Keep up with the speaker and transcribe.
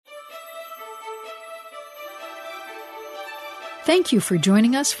Thank you for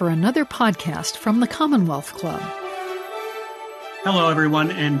joining us for another podcast from the Commonwealth Club. Hello,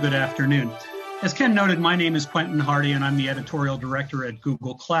 everyone, and good afternoon. As Ken noted, my name is Quentin Hardy, and I'm the editorial director at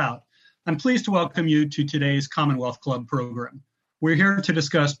Google Cloud. I'm pleased to welcome you to today's Commonwealth Club program. We're here to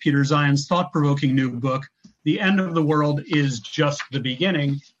discuss Peter Zeihan's thought-provoking new book, The End of the World is Just the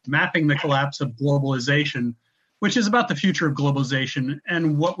Beginning, Mapping the Collapse of Globalization, which is about the future of globalization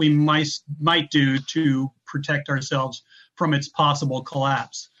and what we might do to protect ourselves from its possible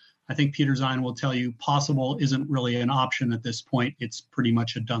collapse. I think Peter Zeihan will tell you possible isn't really an option at this point. It's pretty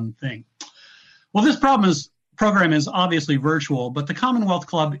much a done thing. Well, this program is obviously virtual, but the Commonwealth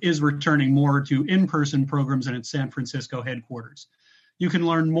Club is returning more to in-person programs in its San Francisco headquarters. You can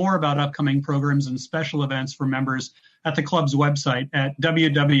learn more about upcoming programs and special events for members at the club's website at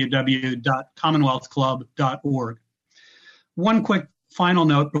www.commonwealthclub.org. One quick final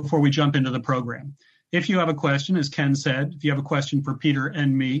note before we jump into the program. If you have a question, as Ken said, if you have a question for Peter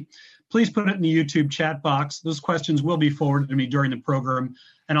and me, please put it in the YouTube chat box. Those questions will be forwarded to me during the program,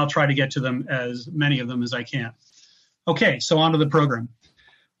 and I'll try to get to them, as many of them as I can. Okay, so on to the program.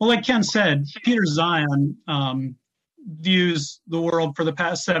 Well, like Ken said, Peter Zeihan views the world for the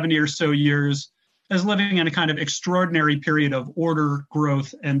past 70 or so years as living in a kind of extraordinary period of order,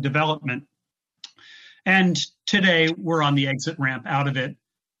 growth, and development. And today, we're on the exit ramp out of it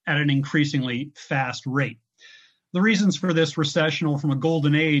at an increasingly fast rate. The reasons for this recession from a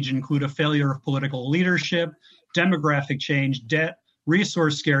golden age include a failure of political leadership, demographic change, debt,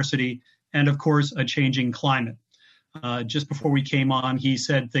 resource scarcity, and of course, a changing climate. Just before we came on, he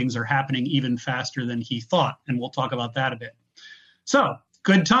said things are happening even faster than he thought, and we'll talk about that a bit. So,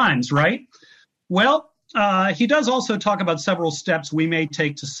 good times, right? Well, he does also talk about several steps we may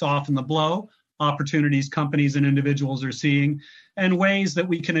take to soften the blow, opportunities companies and individuals are seeing, and ways that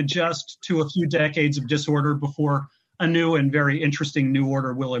we can adjust to a few decades of disorder before a new and very interesting new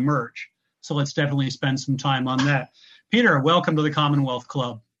order will emerge. So let's definitely spend some time on that. Peter, welcome to the Commonwealth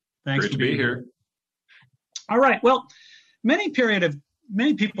Club. Thanks Great to be here. All right. Well, many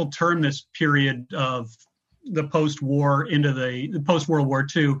people term this period of the post-war into the post-World War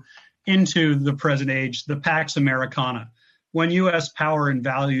II into the present age, the Pax Americana, when U.S. power and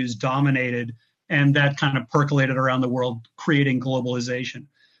values dominated and that kind of percolated around the world, creating globalization.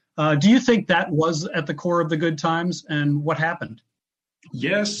 Do you think that was at the core of the good times, and what happened?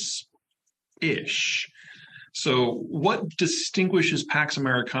 Yes-ish. So what distinguishes Pax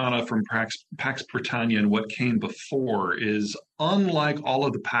Americana from Pax Britannia and what came before is, unlike all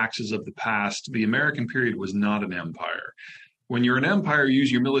of the Paxes of the past, the American period was not an empire. When you're an empire, you use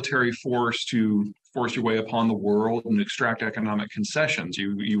your military force to force your way upon the world and extract economic concessions.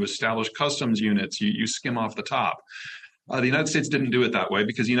 You establish customs units, you skim off the top. The United States didn't do it that way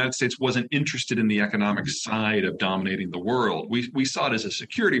because the United States wasn't interested in the economic side of dominating the world. We saw it as a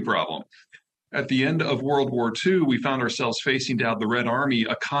security problem. At the end of World War II, we found ourselves facing down the Red Army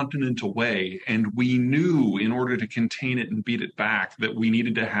a continent away, and we knew in order to contain it and beat it back that we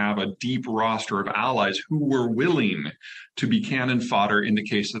needed to have a deep roster of allies who were willing to be cannon fodder in the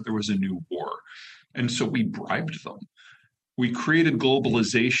case that there was a new war. And so we bribed them. We created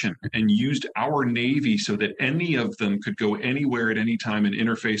globalization and used our Navy so that any of them could go anywhere at any time and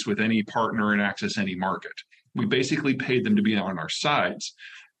interface with any partner and access any market. We basically paid them to be on our sides.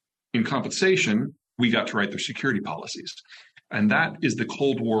 In compensation, we got to write their security policies. And that is the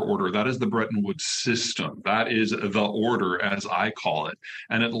Cold War order. That is the Bretton Woods system. That is the order, as I call it.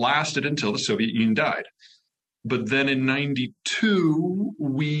 And it lasted until the Soviet Union died. But then in 92,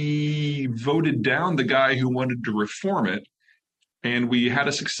 we voted down the guy who wanted to reform it. And we had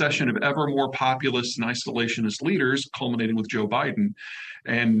a succession of ever more populist and isolationist leaders, culminating with Joe Biden.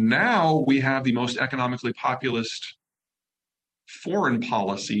 And now we have the most economically populist foreign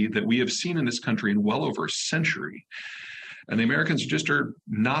policy that we have seen in this country in well over a century. And the Americans just are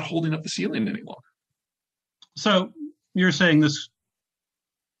not holding up the ceiling any longer. So you're saying this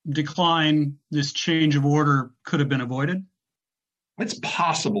decline, this change of order could have been avoided? It's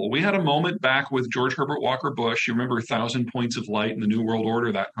possible. We had a moment back with George Herbert Walker Bush. You remember 1,000 Points of Light in the New World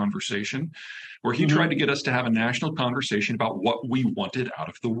Order, that conversation, where he tried to get us to have a national conversation about what we wanted out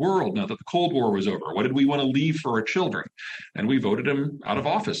of the world now that the Cold War was over. What did we want to leave for our children? And we voted him out of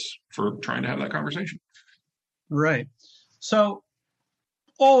office for trying to have that conversation. Right. So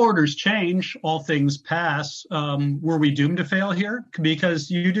all orders change, all things pass. Were we doomed to fail here?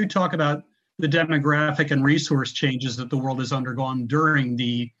 Because you do talk about the demographic and resource changes that the world has undergone during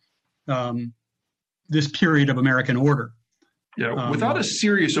the this period of American order. Yeah, without a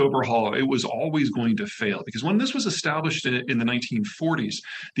serious overhaul, it was always going to fail, because when this was established in the 1940s,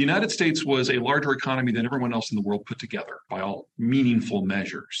 the United States was a larger economy than everyone else in the world put together by all meaningful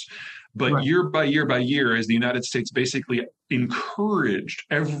measures. But Right. year by year by year, as the United States basically encouraged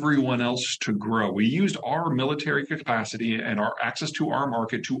everyone else to grow, we used our military capacity and our access to our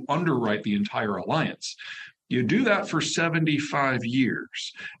market to underwrite the entire alliance. You do that for 75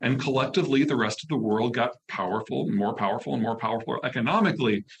 years, and collectively, the rest of the world got powerful, and more powerful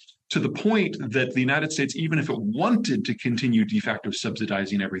economically, to the point that the United States, even if it wanted to continue de facto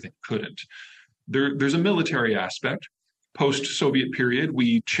subsidizing everything, couldn't. There's a military aspect. Post-Soviet period,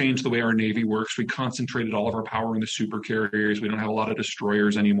 we changed the way our Navy works. We concentrated all of our power in the supercarriers. We don't have a lot of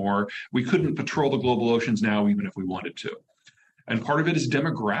destroyers anymore. We couldn't patrol the global oceans now, even if we wanted to. And part of it is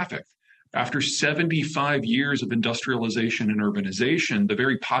demographic. After 75 years of industrialization and urbanization, the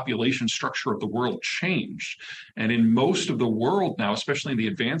very population structure of the world changed. And in most of the world now, especially in the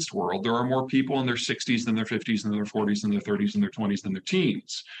advanced world, there are more people in their 60s than their 50s, than their 40s, than their 30s, than their 20s, than their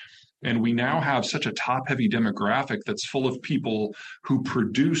teens. And we now have such a top-heavy demographic that's full of people who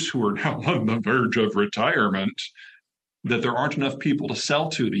produce, who are now on the verge of retirement, that there aren't enough people to sell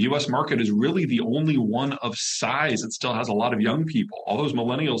to. The US market is really the only one of size that still has a lot of young people. All those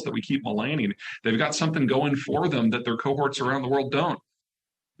millennials that we keep maligning, they've got something going for them that their cohorts around the world don't.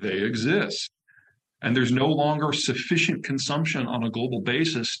 They exist. And there's no longer sufficient consumption on a global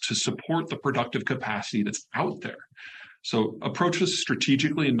basis to support the productive capacity that's out there. So approach this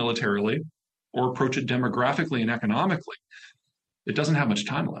strategically and militarily, or approach it demographically and economically. It doesn't have much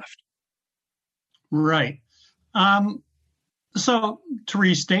time left. Right. So to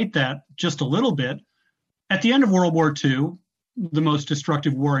restate that just a little bit, at the end of World War II, the most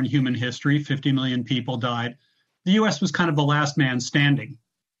destructive war in human history, 50 million people died. The US was kind of the last man standing.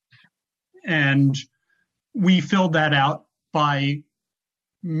 And we filled that out by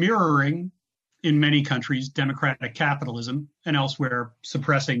mirroring, in many countries, democratic capitalism, and elsewhere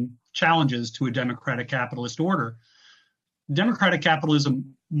suppressing challenges to a democratic capitalist order. Democratic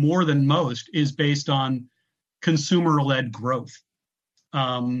capitalism, more than most, is based on consumer-led growth.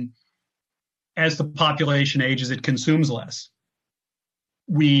 As the population ages, it consumes less.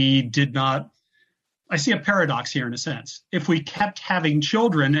 We did not, I see a paradox here in a sense. If we kept having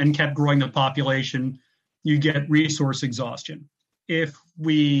children and kept growing the population, you get resource exhaustion. If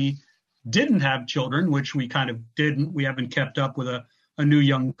we didn't have children, which we kind of didn't, we haven't kept up with a new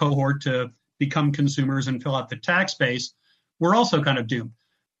young cohort to become consumers and fill out the tax base, we're also kind of doomed.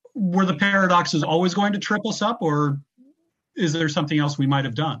 Were the paradoxes always going to trip us up, or is there something else we might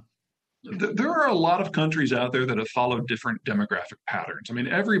have done? There are a lot of countries out there that have followed different demographic patterns. I mean,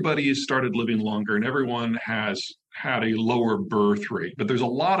 everybody has started living longer and everyone has had a lower birth rate, but there's a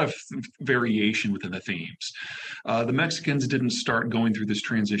lot of variation within the themes. The Mexicans didn't start going through this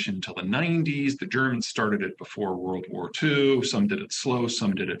transition until the 90s. The Germans started it before World War II. Some did it slow,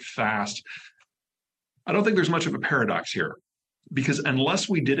 some did it fast. I don't think there's much of a paradox here, because unless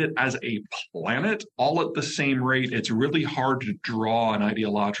we did it as a planet all at the same rate, it's really hard to draw an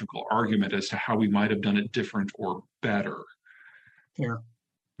ideological argument as to how we might have done it different or better. Fair.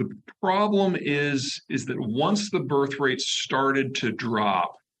 The problem is that once the birth rate started to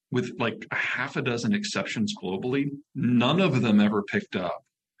drop, with like a half a dozen exceptions globally, none of them ever picked up.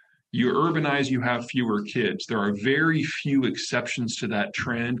 You urbanize, you have fewer kids. There are very few exceptions to that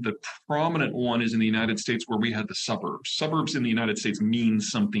trend. The prominent one is in the United States, where we had the suburbs. Suburbs in the United States mean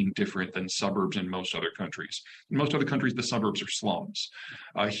something different than suburbs in most other countries. In most other countries, the suburbs are slums.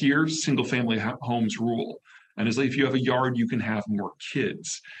 Here, single-family homes rule. And as if you have a yard, you can have more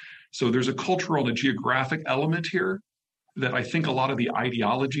kids. So there's a cultural and a geographic element here that I think a lot of the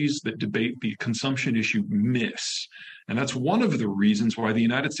ideologies that debate the consumption issue miss. And that's one of the reasons why the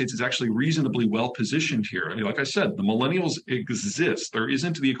United States is actually reasonably well positioned here. I mean, like I said, the millennials exist. There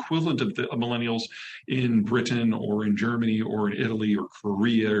isn't the equivalent of the millennials in Britain or in Germany or in Italy or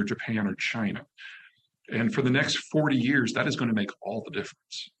Korea or Japan or China. And for the next 40 years, that is going to make all the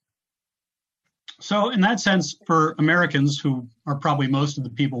difference. So in that sense, for Americans, who are probably most of the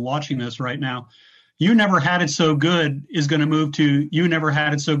people watching this right now, you never had it so good is going to move to you never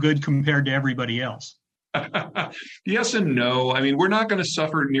had it so good compared to everybody else. Yes and no. I mean, we're not going to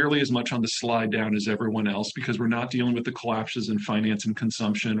suffer nearly as much on the slide down as everyone else, because we're not dealing with the collapses in finance and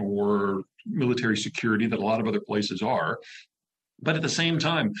consumption or military security that a lot of other places are. But at the same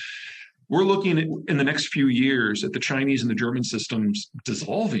time, we're looking at, in the next few years, at the Chinese and the German systems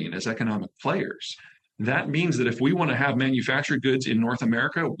dissolving as economic players. That means that if we want to have manufactured goods in North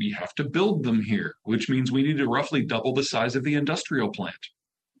America, we have to build them here, which means we need to roughly double the size of the industrial plant.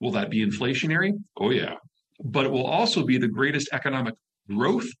 Will that be inflationary? Oh, yeah. but it will also be the greatest economic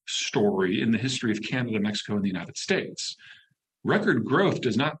growth story in the history of Canada, Mexico, and the United States. Record growth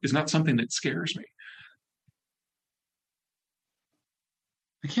is not something that scares me.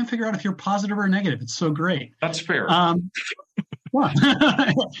 I can't figure out if you're positive or negative. It's so great. That's fair.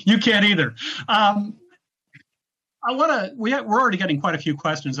 You can't either. We're already getting quite a few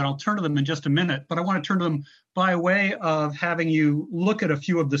questions, and I'll turn to them in just a minute, but I want to turn to them by way of having you look at a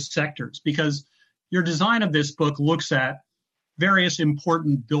few of the sectors, because your design of this book looks at various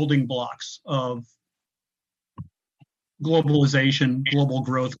important building blocks of globalization, global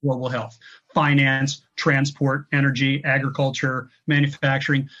growth, global health: finance, transport, energy, agriculture,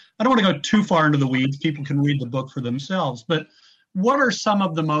 manufacturing. I don't want to go too far into the weeds. People can read the book for themselves. But what are some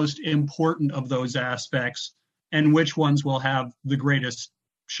of the most important of those aspects, and which ones will have the greatest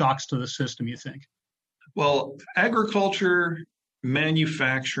shocks to the system, you think? Well, agriculture,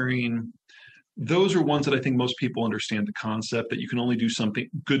 manufacturing, those are ones that I think most people understand the concept that you can only do something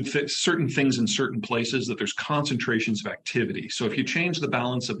good, certain things in certain places, that there's concentrations of activity. So if you change the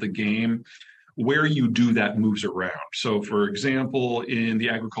balance of the game, where you do that moves around. So for example, in the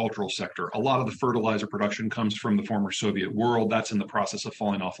agricultural sector, a lot of the fertilizer production comes from the former Soviet world. That's in the process of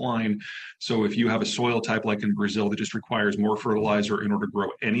falling offline. So if you have a soil type like in Brazil that just requires more fertilizer in order to grow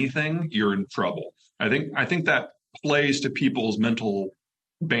anything, you're in trouble. I think that plays to people's mental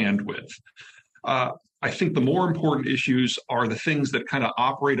bandwidth. I think the more important issues are the things that kind of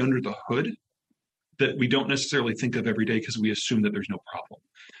operate under the hood that we don't necessarily think of every day because we assume that there's no problem.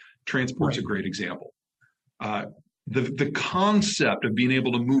 Transport's a great example. The concept of being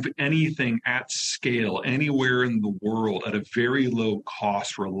able to move anything at scale anywhere in the world at a very low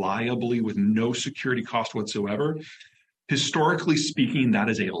cost, reliably, with no security cost whatsoever, historically speaking, that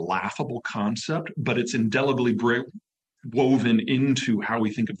is a laughable concept, but it's indelibly woven into how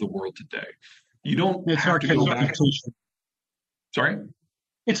we think of the world today. You don't have to go back. Sorry?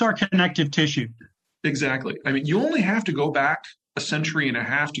 It's our connective tissue. Exactly. I mean, you only have to go back a century and a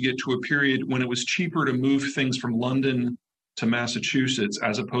half to get to a period when it was cheaper to move things from London to Massachusetts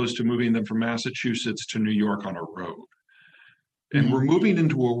as opposed to moving them from Massachusetts to New York on a road. And we're moving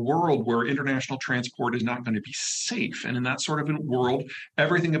into a world where international transport is not going to be safe. And in that sort of a world,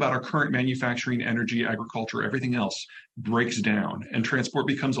 everything about our current manufacturing, energy, agriculture, everything else breaks down. And transport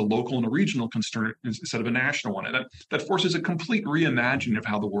becomes a local and a regional concern instead of a national one. And that forces a complete reimagining of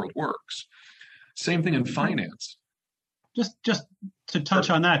how the world works. Same thing in finance. Just to touch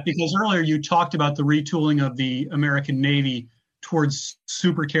on that, because earlier you talked about the retooling of the American Navy towards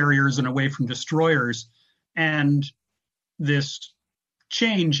supercarriers and away from destroyers, and this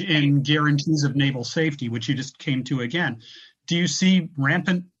change in guarantees of naval safety, which you just came to again. Do you see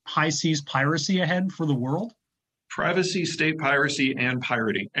rampant high seas piracy ahead for the world? Privacy, state piracy, and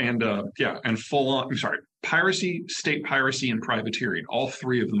pirating, and piracy, state piracy, and privateering. All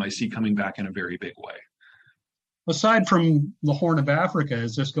three of them I see coming back in a very big way. Aside from the Horn of Africa,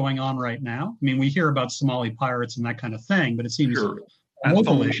 is this going on right now? I mean, we hear about Somali pirates and that kind of thing, but it seems At the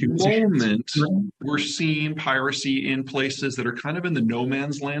moment, we're seeing piracy in places that are kind of in the no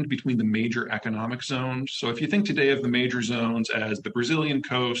man's land between the major economic zones. So if you think today of the major zones as the Brazilian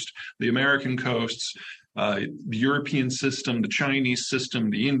coast, the American coasts, the European system, the Chinese system,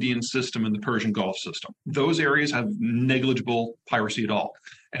 the Indian system, and the Persian Gulf system, those areas have negligible piracy at all.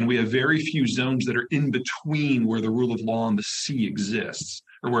 And we have very few zones that are in between where the rule of law on the sea exists,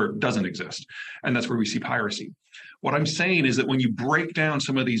 or where it doesn't exist. And that's where we see piracy. What I'm saying is that when you break down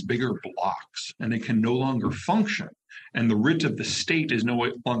some of these bigger blocks and they can no longer function, and the writ of the state is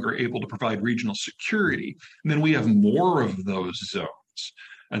no longer able to provide regional security, then we have more of those zones.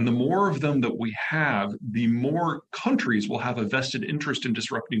 And the more of them that we have, the more countries will have a vested interest in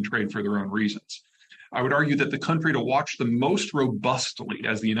disrupting trade for their own reasons. I would argue that the country to watch the most robustly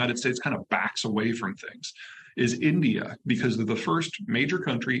as the United States kind of backs away from things is India, because they're the first major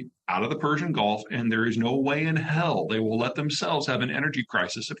country out of the Persian Gulf, and there is no way in hell they will let themselves have an energy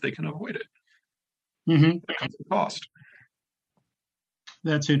crisis if they can avoid it. That comes at cost.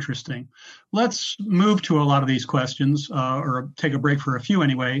 That's interesting. Let's move to a lot of these questions, or take a break for a few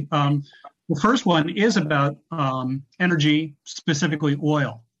anyway. The first one is about energy, specifically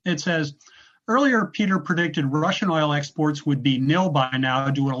oil. It says, earlier, Peter predicted Russian oil exports would be nil by now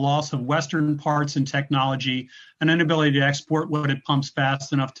due to a loss of Western parts and technology, and inability to export what it pumps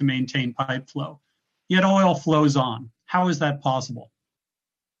fast enough to maintain pipe flow. Yet oil flows on. How is that possible?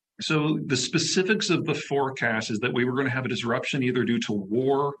 So the specifics of the forecast is that we were going to have a disruption either due to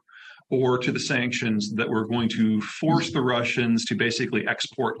war or to the sanctions that were going to force the Russians to basically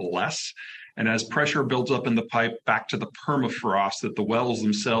export less. And as pressure builds up in the pipe, back to the permafrost, that the wells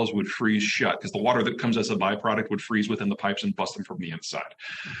themselves would freeze shut because the water that comes as a byproduct would freeze within the pipes and bust them from the inside.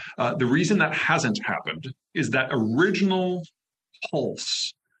 The reason that hasn't happened is that original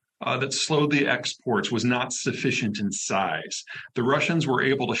pulse that slowed the exports was not sufficient in size. The Russians were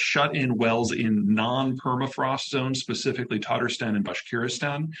able to shut in wells in non-permafrost zones, specifically Tatarstan and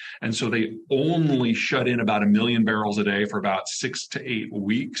Bashkiristan, and so they only shut in about 1 million barrels a day for about 6 to 8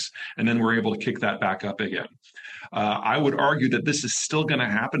 weeks, and then were able to kick that back up again. I would argue that this is still going to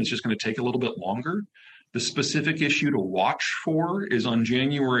happen. It's just going to take a little bit longer. The specific issue to watch for is on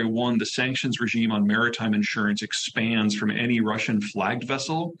January 1, the sanctions regime on maritime insurance expands from any Russian flagged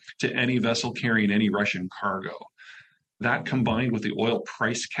vessel to any vessel carrying any Russian cargo. That, combined with the oil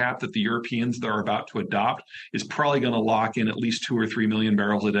price cap that the Europeans are about to adopt, is probably going to lock in at least 2 or 3 million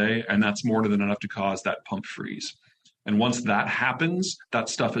barrels a day, and that's more than enough to cause that pump freeze. And once that happens, that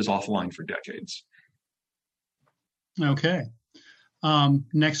stuff is offline for decades. Okay.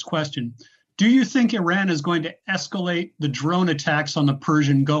 Next question. Do you think Iran is going to escalate the drone attacks on the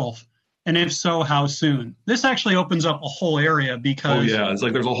Persian Gulf? And if so, how soon? This actually opens up a whole area because... Oh, yeah. It's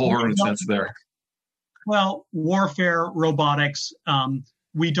like there's a whole hornet's nest there. Well, warfare, robotics.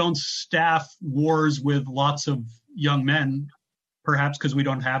 We don't staff wars with lots of young men, perhaps because we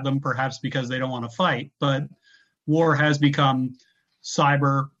don't have them, perhaps because they don't want to fight. But war has become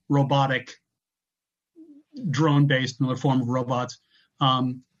cyber, robotic, drone-based, another form of robots.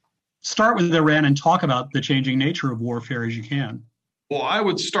 Start with Iran and talk about the changing nature of warfare as you can. Well, I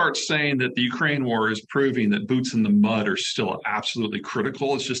would start saying that the Ukraine war is proving that boots in the mud are still absolutely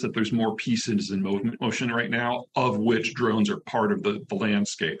critical. It's just that there's more pieces in motion right now, of which drones are part of the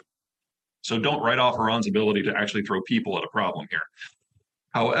landscape. So don't write off Iran's ability to actually throw people at a problem here.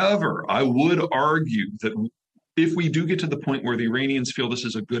 However, I would argue that if we do get to the point where the Iranians feel this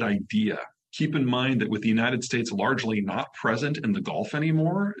is a good idea, keep in mind that with the United States largely not present in the Gulf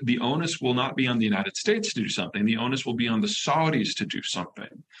anymore, the onus will not be on the United States to do something. The onus will be on the Saudis to do something.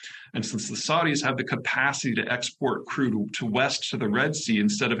 And since the Saudis have the capacity to export crude to west to the Red Sea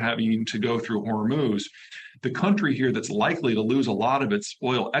instead of having to go through Hormuz, the country here that's likely to lose a lot of its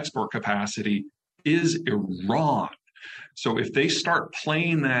oil export capacity is Iran. So if they start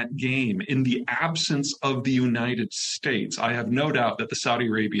playing that game in the absence of the United States, I have no doubt that the Saudi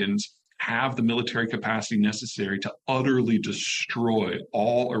Arabians have the military capacity necessary to utterly destroy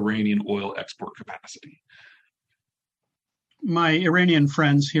all Iranian oil export capacity. My Iranian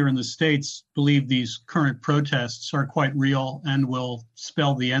friends here in the States believe these current protests are quite real and will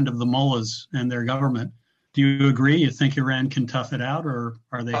spell the end of the mullahs and their government. Do you agree? You think Iran can tough it out, or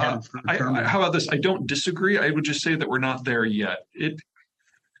are they headed for terminal? How about this? I don't disagree. I would just say that we're not there yet.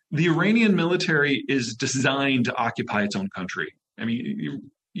 The Iranian military is designed to occupy its own country. I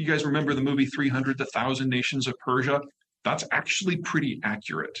mean, you guys remember the movie 300, The Thousand Nations of Persia? That's actually pretty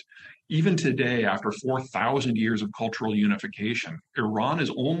accurate. Even today, after 4,000 years of cultural unification, Iran is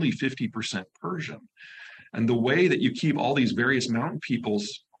only 50% Persian. And the way that you keep all these various mountain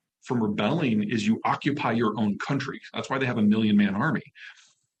peoples from rebelling is you occupy your own country. That's why they have a 1 million-man army.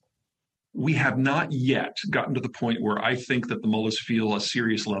 We have not yet gotten to the point where I think that the mullahs feel a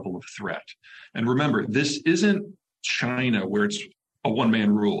serious level of threat. And remember, this isn't China where it's a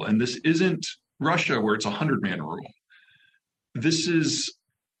one-man rule, and this isn't Russia where it's a 100-man rule. This is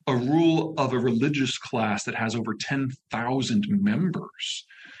a rule of a religious class that has over 10,000 members.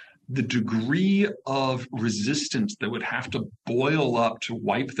 The degree of resistance that would have to boil up to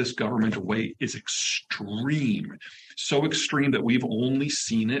wipe this government away is extreme. So extreme that we've only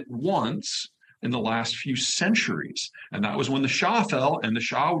seen it once in the last few centuries. And that was when the Shah fell, and the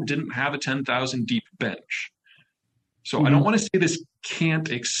Shah didn't have a 10,000 deep bench. So I don't want to say this can't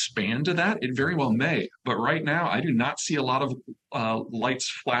expand to that. It very well may. But right now, I do not see a lot of lights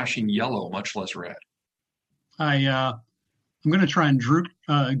flashing yellow, much less red. I'm going to try and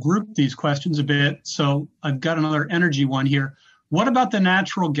group these questions a bit. So I've got another energy one here. What about the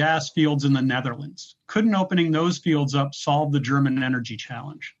natural gas fields in the Netherlands? Couldn't opening those fields up solve the German energy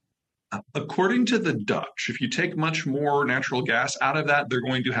challenge? According to the Dutch, if you take much more natural gas out of that, they're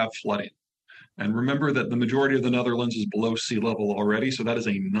going to have flooding. And remember that the majority of the Netherlands is below sea level already, so that is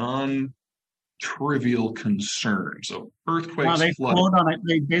a non-trivial concern. So earthquakes,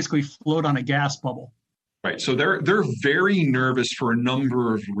 they basically float on a gas bubble. Right. So they're very nervous for a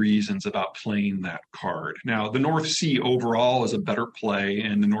number of reasons about playing that card. Now, the North Sea overall is a better play,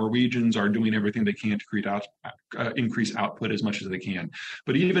 and the Norwegians are doing everything they can to increase output as much as they can.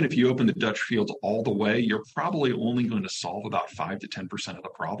 But even if you open the Dutch fields all the way, you're probably only going to solve about 5 to 10% of the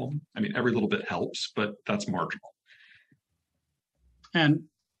problem. I mean, every little bit helps, but that's marginal. And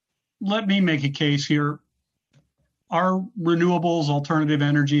let me make a case here. Are renewables, alternative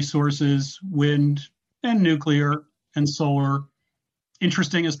energy sources, wind and nuclear and solar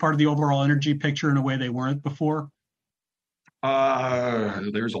interesting as part of the overall energy picture in a way they weren't before?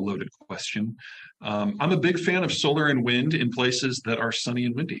 There's a loaded question. I'm a big fan of solar and wind in places that are sunny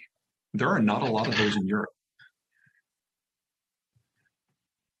and windy. There are not a lot of those in Europe.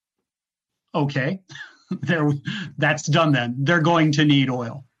 Okay, that's done then. They're going to need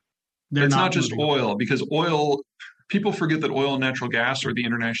oil. It's not just oil, because oil, people forget that oil and natural gas are the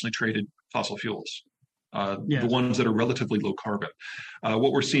internationally traded fossil fuels. Yes. The ones that are relatively low carbon.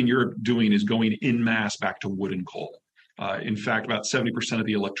 What we're seeing Europe doing is going en masse back to wood and coal. In fact, about 70% of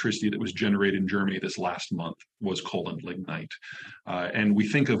the electricity that was generated in Germany this last month was coal and lignite. And we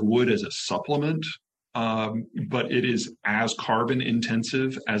think of wood as a supplement, but it is as carbon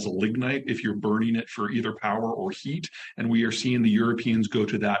intensive as lignite if you're burning it for either power or heat. And we are seeing the Europeans go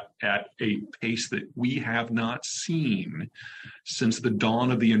to that at a pace that we have not seen since the dawn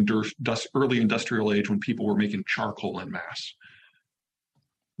of the early industrial age, when people were making charcoal en masse.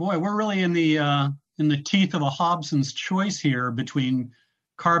 Boy, we're really in the teeth of a Hobson's choice here between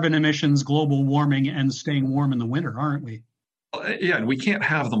carbon emissions, global warming, and staying warm in the winter, aren't we? Yeah, and we can't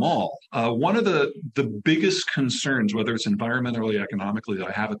have them all. One of the biggest concerns, whether it's environmentally or economically, that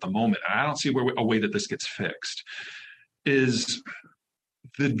I have at the moment, and I don't see a way that this gets fixed, is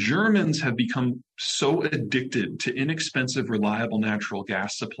the Germans have become so addicted to inexpensive, reliable natural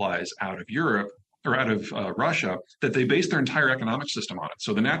gas supplies out of Europe or out of Russia that they base their entire economic system on it.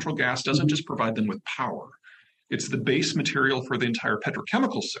 So the natural gas doesn't just provide them with power. It's the base material for the entire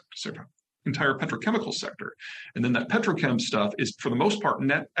petrochemical sector. And then that petrochem stuff is, for the most part,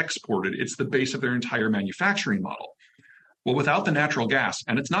 net exported. It's the base of their entire manufacturing model. Well, without the natural gas,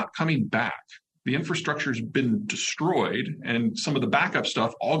 and it's not coming back, the infrastructure's been destroyed, and some of the backup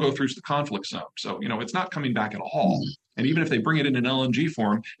stuff all go through the conflict zone. So, it's not coming back at all. And even if they bring it in an LNG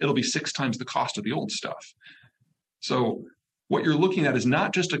form, it'll be 6 times the cost of the old stuff. So what you're looking at is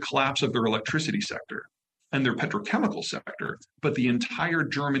not just a collapse of their electricity sector and their petrochemical sector, but the entire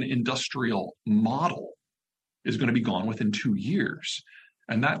German industrial model is going to be gone within 2 years.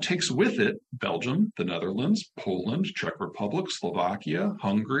 And that takes with it Belgium, the Netherlands, Poland, Czech Republic, Slovakia,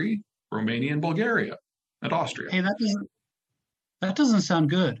 Hungary, Romania, and Bulgaria, and Austria. Hey, that doesn't sound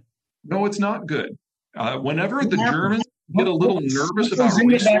good. No, it's not good. Whenever the Germans get a little nervous about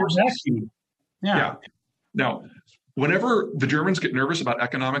resources, yeah. Now, whenever the Germans get nervous about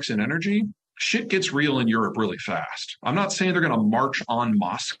economics and energy, shit gets real in Europe really fast. I'm not saying they're going to march on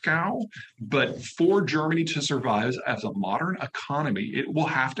Moscow, but for Germany to survive as a modern economy, it will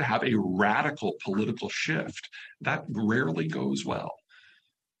have to have a radical political shift. That rarely goes well.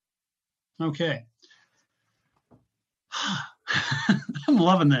 Okay. I'm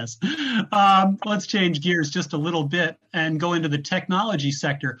loving this. Let's change gears just a little bit and go into the technology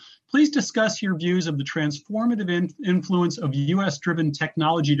sector. Please discuss your views of the transformative influence of U.S.-driven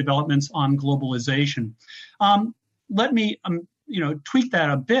technology developments on globalization. Let me, tweak that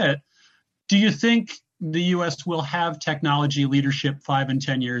a bit. Do you think the U.S. will have technology leadership 5 and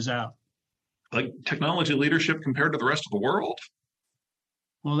 10 years out? Like technology leadership compared to the rest of the world?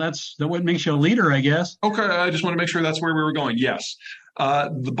 Well, that's what makes you a leader, I guess. Okay, I just want to make sure that's where we were going. Yes.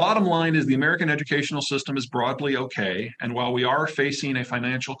 The bottom line is the American educational system is broadly okay. And while we are facing a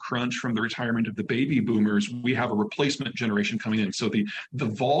financial crunch from the retirement of the baby boomers, we have a replacement generation coming in. So the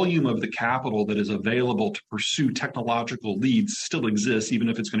volume of the capital that is available to pursue technological leads still exists, even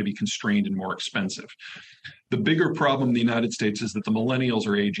if it's going to be constrained and more expensive. The bigger problem in the United States is that the millennials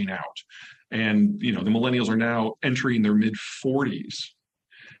are aging out. And, the millennials are now entering their mid-40s.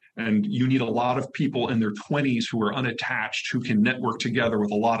 And you need a lot of people in their 20s who are unattached, who can network together with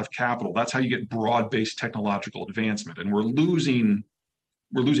a lot of capital. That's how you get broad-based technological advancement. And we're losing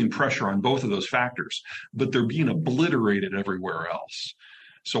pressure on both of those factors, but they're being obliterated everywhere else.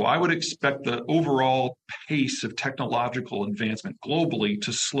 So I would expect the overall pace of technological advancement globally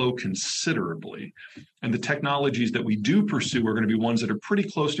to slow considerably. And the technologies that we do pursue are going to be ones that are pretty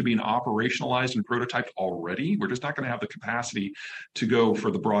close to being operationalized and prototyped already. We're just not going to have the capacity to go for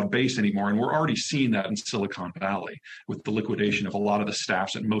the broad base anymore. And we're already seeing that in Silicon Valley with the liquidation of a lot of the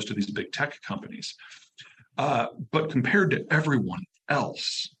staffs at most of these big tech companies. But compared to everyone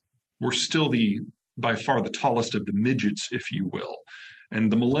else, we're still the by far the tallest of the midgets, if you will.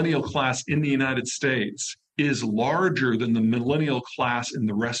 And the millennial class in the United States is larger than the millennial class in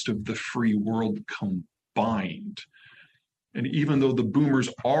the rest of the free world combined. And even though the boomers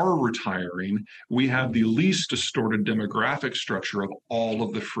are retiring, we have the least distorted demographic structure of all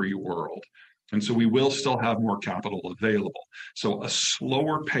of the free world. And so we will still have more capital available. So a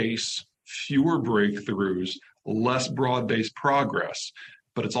slower pace, fewer breakthroughs, less broad-based progress,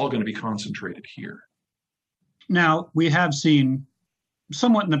 but it's all going to be concentrated here. Now, we have seen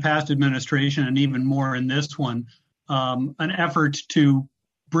somewhat in the past administration and even more in this one, an effort to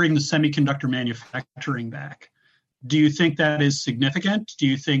bring the semiconductor manufacturing back. Do you think that is significant? Do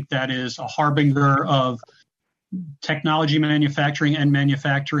you think that is a harbinger of technology manufacturing and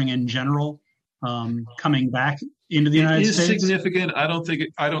manufacturing in general coming back into the United States? It is significant. I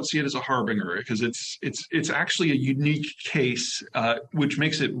don't see it as a harbinger because it's actually a unique case, which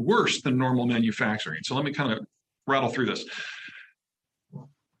makes it worse than normal manufacturing. So let me kind of rattle through this.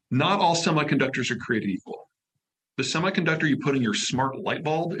 Not all semiconductors are created equal. The semiconductor you put in your smart light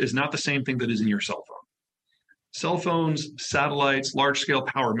bulb is not the same thing that is in your cell phone. Cell phones, satellites, large-scale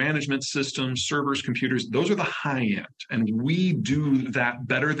power management systems, servers, computers, those are the high end. And we do that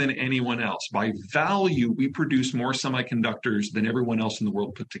better than anyone else. By value, we produce more semiconductors than everyone else in the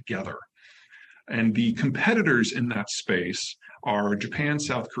world put together. And the competitors in that space are Japan,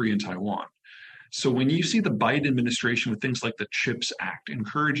 South Korea, and Taiwan. So when you see the Biden administration with things like the CHIPS Act,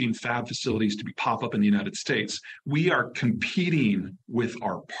 encouraging fab facilities to pop up in the United States, we are competing with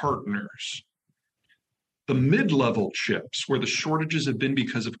our partners. The mid-level chips, where the shortages have been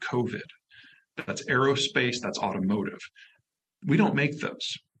because of COVID, that's aerospace, that's automotive. We don't make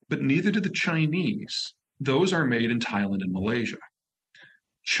those, but neither do the Chinese. Those are made in Thailand and Malaysia.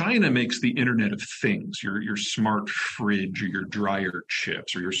 China makes the Internet of Things, your smart fridge or your dryer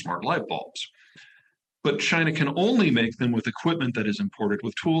chips or your smart light bulbs. But China can only make them with equipment that is imported,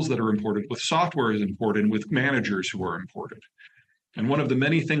 with tools that are imported, with software is imported, with managers who are imported. And one of the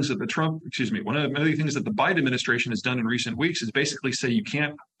many things that the Biden administration has done in recent weeks is basically say you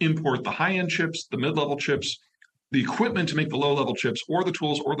can't import the high-end chips, the mid-level chips, the equipment to make the low-level chips, or the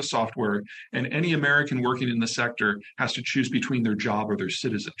tools or the software, and any American working in the sector has to choose between their job or their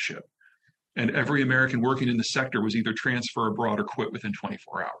citizenship. And every American working in the sector was either transfer abroad or quit within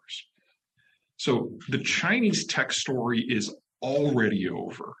 24 hours. So the Chinese tech story is already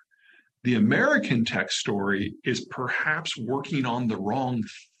over. The American tech story is perhaps working on the wrong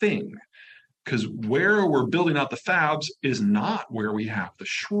thing, because where we're building out the fabs is not where we have the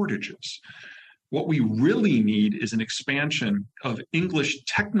shortages. What we really need is an expansion of English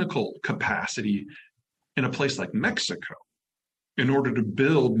technical capacity in a place like Mexico in order to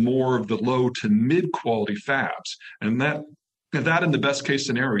build more of the low to mid quality fabs. And that in the best case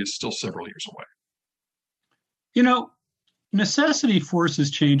scenario is still several years away. You know, necessity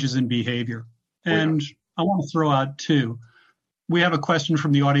forces changes in behavior. And I want to throw out two. We have a question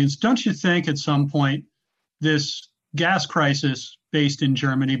from the audience. Don't you think at some point this gas crisis based in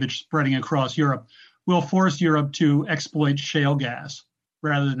Germany but spreading across Europe will force Europe to exploit shale gas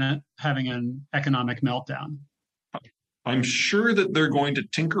rather than having an economic meltdown? I'm sure that they're going to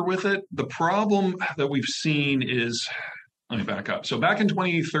tinker with it. The problem that we've seen is, let me back up. So back in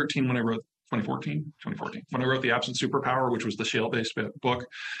 2013 when I wrote 2014, when I wrote The Absent Superpower, which was the shale-based book,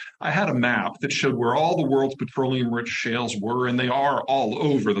 I had a map that showed where all the world's petroleum-rich shales were, and they are all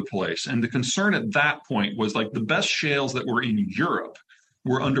over the place. And the concern at that point was like the best shales that were in Europe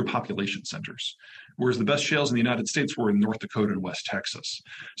were under population centers, whereas the best shales in the United States were in North Dakota and West Texas.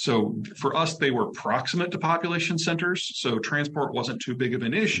 So for us, they were proximate to population centers, so transport wasn't too big of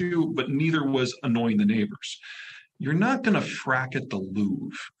an issue, but neither was annoying the neighbors. You're not going to frack at the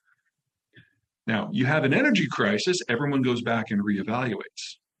Louvre. Now, you have an energy crisis, everyone goes back and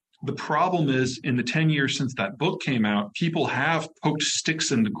reevaluates. The problem is, in the 10 years since that book came out, people have poked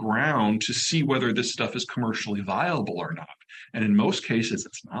sticks in the ground to see whether this stuff is commercially viable or not. And in most cases,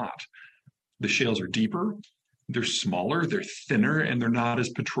 it's not. The shales are deeper, they're smaller, they're thinner, and they're not as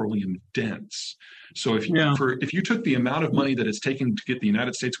petroleum dense. So if you took the amount of money that it's taken to get the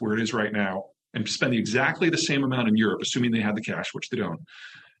United States where it is right now and spend exactly the same amount in Europe, assuming they had the cash, which they don't,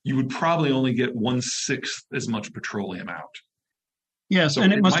 you would probably only get 1/6 as much petroleum out. Yes, so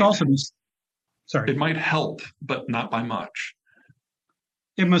and it must also be, It might help, but not by much.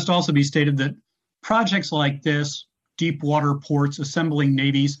 It must also be stated that projects like this, deep water ports, assembling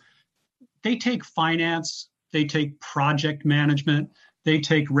navies, they take finance, they take project management, they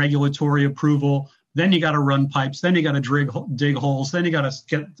take regulatory approval, then you got to run pipes, then you got to dig holes, then you got to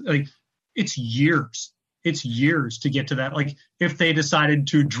get, it's years. It's years to get to that. Like if they decided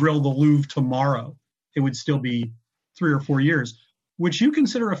to drill the Louvre tomorrow, it would still be 3 or 4 years, which you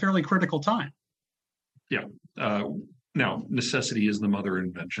consider a fairly critical time. Yeah. Now, necessity is the mother of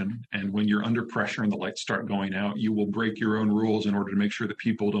invention. And when you're under pressure and the lights start going out, you will break your own rules in order to make sure that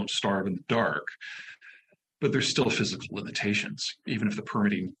people don't starve in the dark. But there's still physical limitations, even if the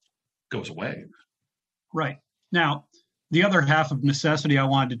permitting goes away. Right. Now, the other half of necessity I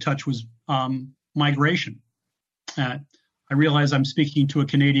wanted to touch was migration. I realize I'm speaking to a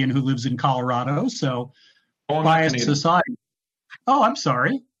Canadian who lives in Colorado, so biased aside. Oh, I'm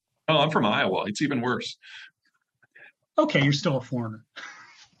sorry. Oh, I'm from Iowa. It's even worse. Okay, you're still a foreigner.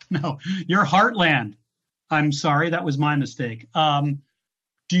 No, you're heartland. I'm sorry, that was my mistake. Do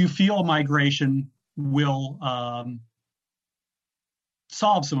you feel migration will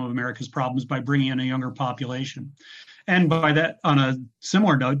solve some of America's problems by bringing in a younger population? And by that, on a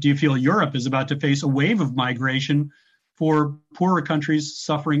similar note, do you feel Europe is about to face a wave of migration for poorer countries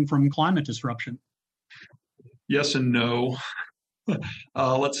suffering from climate disruption? Yes and no.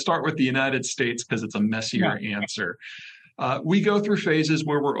 Let's start with the United States because it's a messier answer. We go through phases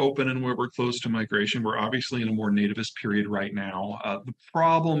where we're open and where we're closed to migration. We're obviously in a more nativist period right now. The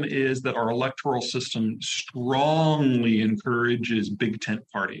problem is that our electoral system strongly encourages big tent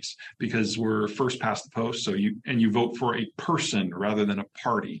parties because we're first past the post. So you vote for a person rather than a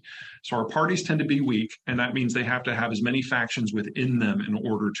party. So our parties tend to be weak, and that means they have to have as many factions within them in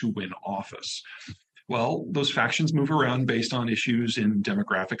order to win office. Well, those factions move around based on issues in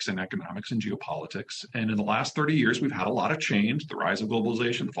demographics and economics and geopolitics. And in the last 30 years, we've had a lot of change: the rise of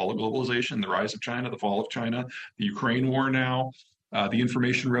globalization, the fall of globalization, the rise of China, the fall of China, the Ukraine war now, the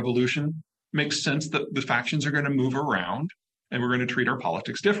information revolution. Makes sense that the factions are going to move around and we're going to treat our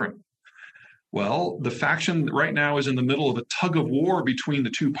politics different. Well, the faction right now is in the middle of a tug of war between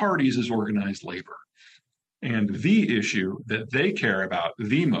the two parties is organized labor. And the issue that they care about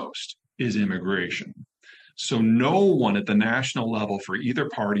the most is immigration. So no one at the national level for either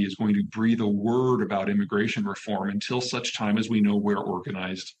party is going to breathe a word about immigration reform until such time as we know where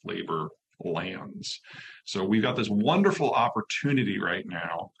organized labor lands. So we've got this wonderful opportunity right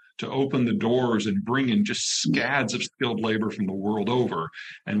now to open the doors and bring in just scads of skilled labor from the world over.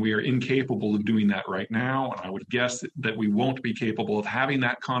 And we are incapable of doing that right now. And I would guess that we won't be capable of having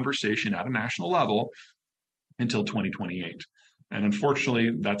that conversation at a national level until 2028. And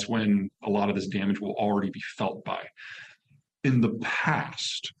unfortunately, that's when a lot of this damage will already be felt by. In the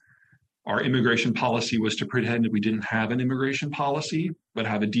past, our immigration policy was to pretend that we didn't have an immigration policy, but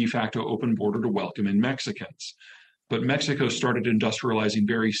have a de facto open border to welcome in Mexicans. But Mexico started industrializing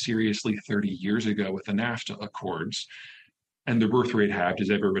very seriously 30 years ago with the NAFTA Accords. And the birth rate halved as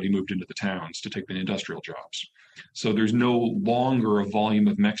everybody moved into the towns to take the industrial jobs. So there's no longer a volume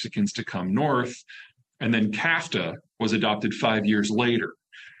of Mexicans to come north. And then CAFTA was adopted 5 years later.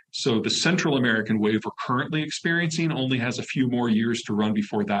 So the Central American wave we're currently experiencing only has a few more years to run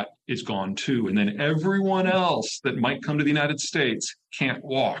before that is gone too. And then everyone else that might come to the United States can't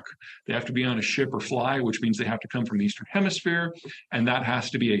walk. They have to be on a ship or fly, which means they have to come from the Eastern Hemisphere. And that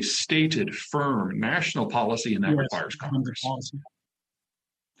has to be a stated, firm national policy, and that requires Congress.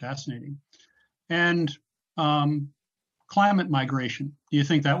 Fascinating. And climate migration, do you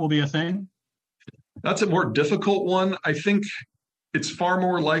think that will be a thing? That's a more difficult one. I think it's far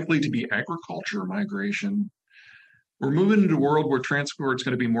more likely to be agriculture migration. We're moving into a world where transport is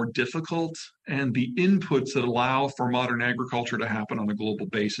going to be more difficult, and the inputs that allow for modern agriculture to happen on a global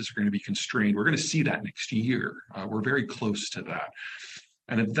basis are going to be constrained. We're going to see that next year. We're very close to that.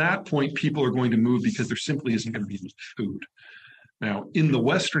 And at that point, people are going to move because there simply isn't going to be enough food. Now, in the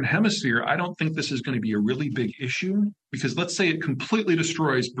Western Hemisphere, I don't think this is going to be a really big issue because let's say it completely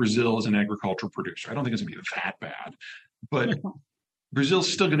destroys Brazil as an agricultural producer. I don't think it's going to be that bad, but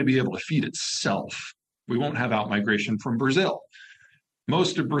Brazil's still going to be able to feed itself. We won't have outmigration from Brazil.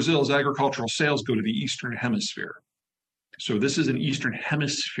 Most of Brazil's agricultural sales go to the Eastern Hemisphere. So this is an Eastern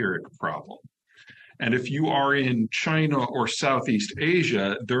Hemispheric problem. And if you are in China or Southeast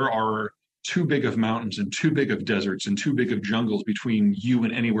Asia, there are too big of mountains and too big of deserts and too big of jungles between you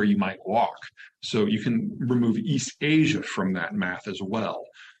and anywhere you might walk. So you can remove East Asia from that math as well.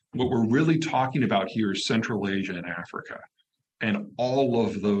 What we're really talking about here is Central Asia and Africa. And all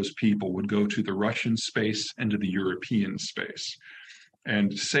of those people would go to the Russian space and to the European space.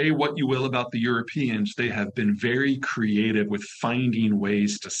 And say what you will about the Europeans, they have been very creative with finding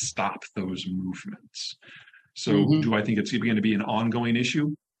ways to stop those movements. So do I think it's going to be an ongoing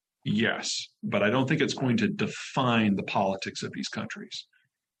issue? Yes, but I don't think it's going to define the politics of these countries.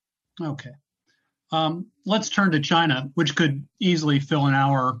 Okay. Let's turn to China, which could easily fill an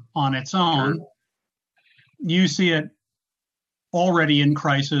hour on its own. Sure. You see it already in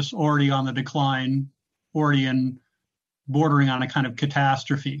crisis, already on the decline. already bordering on a kind of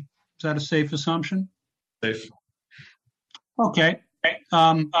catastrophe. Is that a safe assumption? Safe. Okay.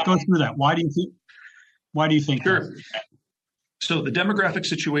 Go through that. Why do you think Sure. that? So the demographic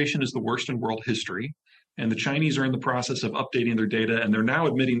situation is the worst in world history. And the Chinese are in the process of updating their data. And they're now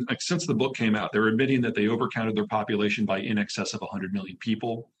admitting, like, since the book came out, they're admitting that they overcounted their population by in excess of 100 million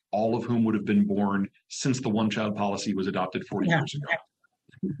people, all of whom would have been born since the one-child policy was adopted 40 years ago.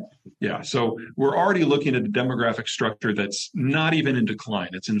 Yeah, so we're already looking at a demographic structure that's not even in decline.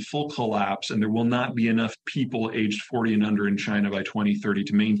 It's in full collapse, and there will not be enough people aged 40 and under in China by 2030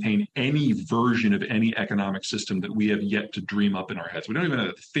 to maintain any version of any economic system that we have yet to dream up in our heads. We don't even have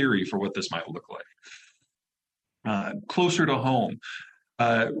a theory for what this might look like. Closer to home,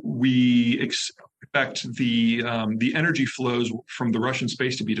 we expect the energy flows from the Russian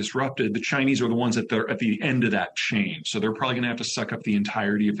space to be disrupted. The Chinese are the ones at the end of that chain. So they're probably going to have to suck up the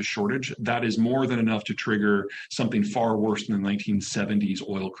entirety of the shortage. That is more than enough to trigger something far worse than the 1970s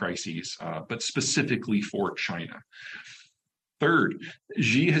oil crises, but specifically for China. Third,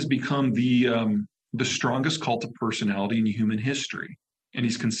 Xi has become the strongest cult of personality in human history. And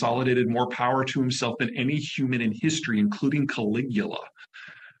he's consolidated more power to himself than any human in history, including Caligula.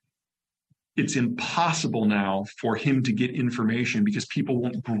 It's impossible now for him to get information because people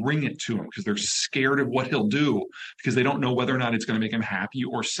won't bring it to him because they're scared of what he'll do because they don't know whether or not it's going to make him happy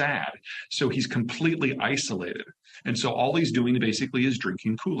or sad. So he's completely isolated. And so all he's doing basically is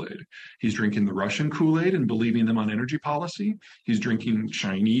drinking Kool-Aid. He's drinking the Russian Kool-Aid and believing them on energy policy. He's drinking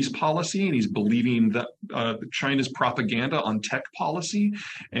Chinese policy and he's believing that China's propaganda on tech policy.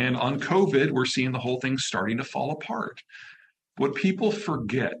 And on COVID, we're seeing the whole thing starting to fall apart. What people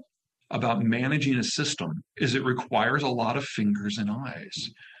forget about managing a system is it requires a lot of fingers and eyes.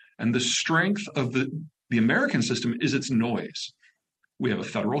 And the strength of the American system is its noise. We have a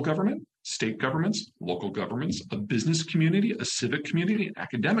federal government, state governments, local governments, a business community, a civic community, an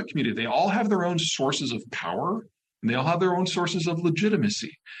academic community. They all have their own sources of power, and they all have their own sources of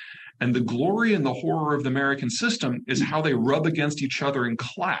legitimacy. And the glory and the horror of the American system is how they rub against each other and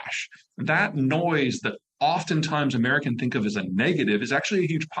clash. That noise that oftentimes Americans think of as a negative is actually a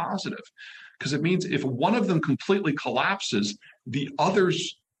huge positive, because it means if one of them completely collapses, the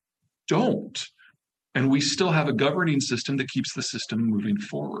others don't. And we still have a governing system that keeps the system moving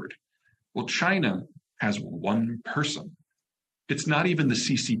forward. Well, China has one person. It's not even the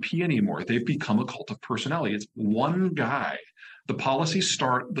CCP anymore. They've become a cult of personality. It's one guy. The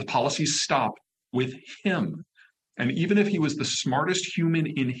policies stop with him. And even if he was the smartest human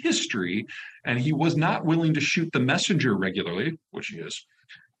in history, and he was not willing to shoot the messenger regularly, which he is,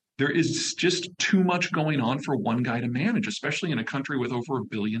 there is just too much going on for one guy to manage, especially in a country with over 1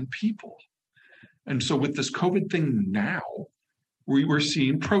 billion people. And so with this COVID thing now, we were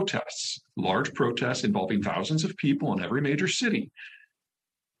seeing protests, large protests involving thousands of people in every major city.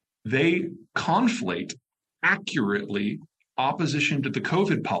 They conflate accurately opposition to the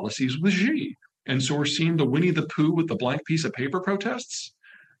COVID policies with Xi. And so we're seeing the Winnie the Pooh with the blank piece of paper protests.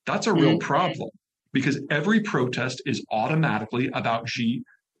 That's a real problem because every protest is automatically about Xi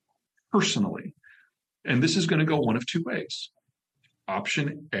personally. And this is going to go one of two ways.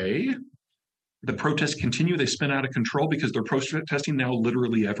 Option A, the protests continue, they spin out of control because they're protesting now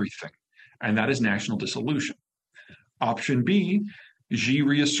literally everything. And that is national dissolution. Option B, Xi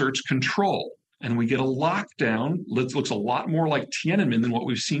reasserts control. And we get a lockdown that looks a lot more like Tiananmen than what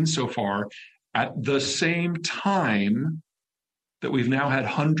we've seen so far, at the same time that we've now had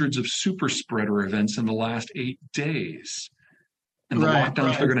hundreds of super spreader events in the last 8 days. And the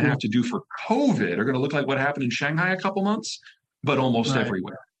lockdowns they're going to have to do for COVID are going to look like what happened in Shanghai a couple months, but almost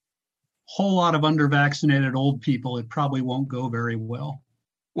everywhere. Whole lot of under-vaccinated old people, it probably won't go very well.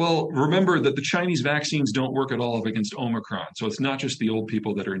 Well, remember that the Chinese vaccines don't work at all against Omicron. So it's not just the old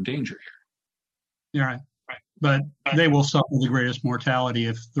people that are in danger here. You're right. But they will suffer the greatest mortality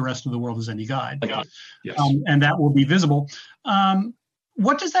if the rest of the world is any guide. Yes. And that will be visible.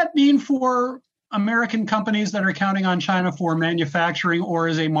 What does that mean for American companies that are counting on China for manufacturing or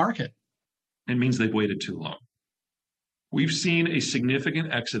as a market? It means they've waited too long. We've seen a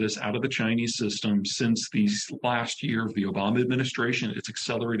significant exodus out of the Chinese system since the last year of the Obama administration. It's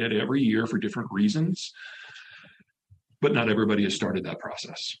accelerated every year for different reasons. But not everybody has started that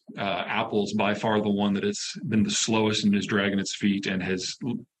process. Apple's by far the one that has been the slowest and is dragging its feet and has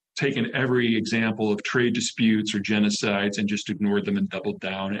taken every example of trade disputes or genocides and just ignored them and doubled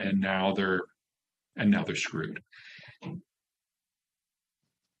down. And now they're screwed.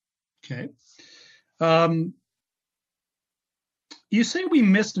 Okay. You say we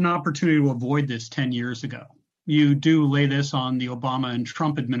missed an opportunity to avoid this 10 years ago. You do lay this on the Obama and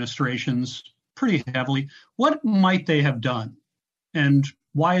Trump administrations pretty heavily. What might they have done? And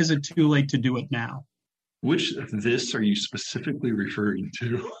why is it too late to do it now? Which this are you specifically referring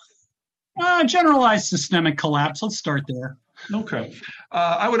to? Generalized systemic collapse. Let's start there. Okay.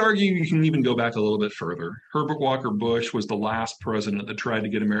 I would argue you can even go back a little bit further. Herbert Walker Bush was the last president that tried to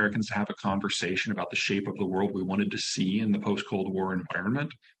get Americans to have a conversation about the shape of the world we wanted to see in the post-Cold War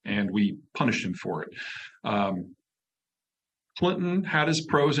environment, and we punished him for it. Clinton had his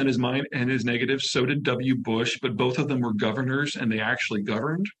pros and his negatives. So did W. Bush, but both of them were governors, and they actually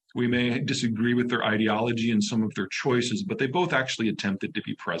governed. We may disagree with their ideology and some of their choices, but they both actually attempted to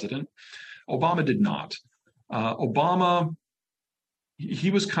be president. Obama did not. Obama,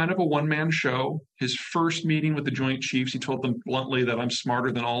 he was kind of a one-man show. His first meeting with the Joint Chiefs, he told them bluntly that I'm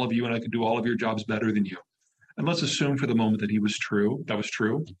smarter than all of you and I could do all of your jobs better than you. And let's assume for the moment that that was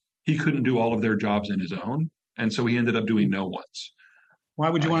true. He couldn't do all of their jobs on his own. And so he ended up doing no one's. Why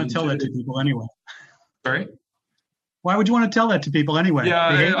would you want to tell that to people anyway? Sorry? Why would you want to tell that to people anyway?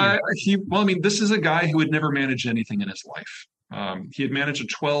 Yeah, this is a guy who had never managed anything in his life. He had managed a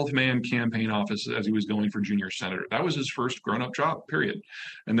 12-man campaign office as he was going for junior senator. That was his first grown-up job, period.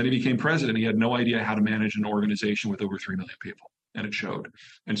 And then he became president. He had no idea how to manage an organization with over 3 million people, and it showed.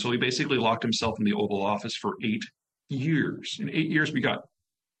 And so he basically locked himself in the Oval Office for 8 years. In 8 years, we got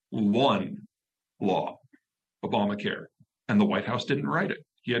one law, Obamacare, and the White House didn't write it.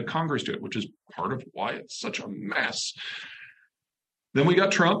 He had Congress do it, which is part of why it's such a mess. Then we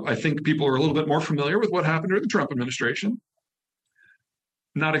got Trump. I think people are a little bit more familiar with what happened during the Trump administration.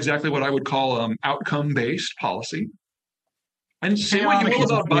 Not exactly what I would call outcome-based policy. And say what you will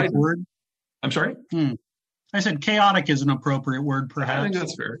about Biden. Word. I'm sorry? I said chaotic is an appropriate word, perhaps. I think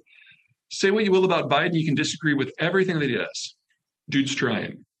that's fair. Say what you will about Biden. You can disagree with everything that he does. Dude's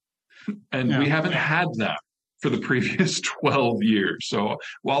trying. And we haven't had that for the previous 12 years. So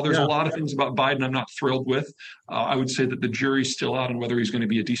while there's a lot of things about Biden I'm not thrilled with, I would say that the jury's still out on whether he's going to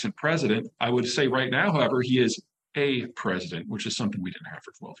be a decent president. I would say right now, however, he is a president, which is something we didn't have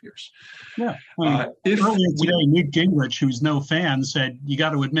for 12 years. Yeah. Earlier today, Newt Gingrich, who's no fan, said, you got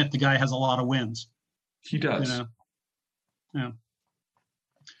to admit the guy has a lot of wins. He does. You know? Yeah.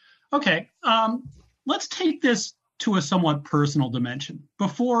 Okay. Let's take this to a somewhat personal dimension.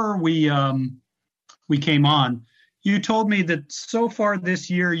 Before we came on, you told me that so far this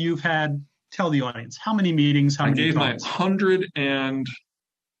year you've had, tell the audience, how many meetings, how many talks? I gave my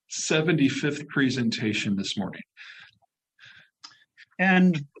 175th presentation this morning.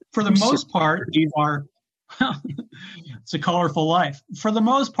 And for the most part, these are, it's a colorful life. For the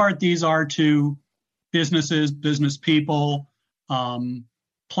most part, these are to businesses, business people,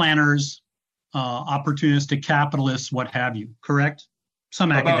 planners, opportunistic capitalists, what have you, correct?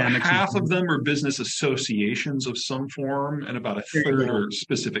 Some academics. About half of them are business associations of some form, and about a third are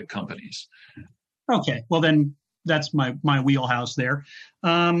specific companies. Okay, well then that's my wheelhouse there.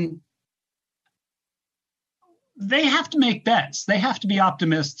 They have to make bets. They have to be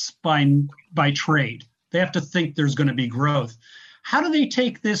optimists by trade. They have to think there's going to be growth. How do they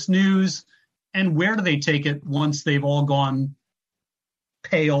take this news, and where do they take it once they've all gone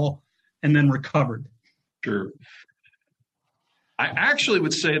pale and then recovered? Sure. I actually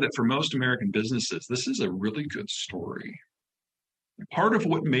would say that for most American businesses, this is a really good story. Part of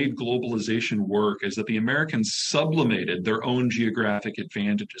what made globalization work is that the Americans sublimated their own geographic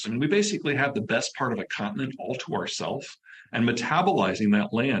advantages. I mean, we basically have the best part of a continent all to ourselves, and metabolizing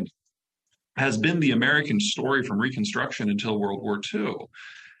that land has been the American story from Reconstruction until World War II.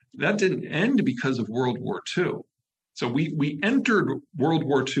 That didn't end because of World War II. So we entered World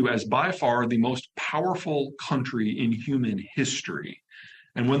War II as by far the most powerful country in human history.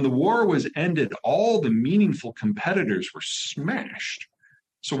 And when the war was ended, all the meaningful competitors were smashed.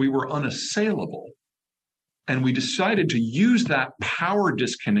 So we were unassailable. And we decided to use that power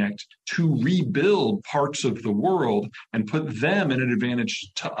disconnect to rebuild parts of the world and put them in an advantage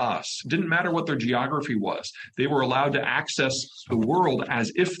to us. It didn't matter what their geography was. They were allowed to access the world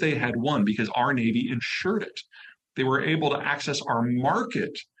as if they had won because our Navy ensured it. They were able to access our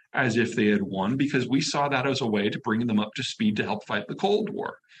market as if they had won because we saw that as a way to bring them up to speed to help fight the Cold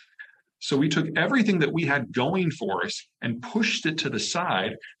War. So we took everything that we had going for us and pushed it to the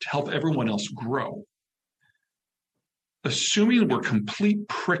side to help everyone else grow. Assuming we're complete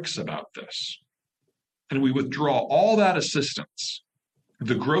pricks about this, and we withdraw all that assistance,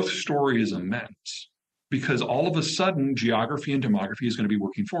 the growth story is immense because all of a sudden geography and demography is going to be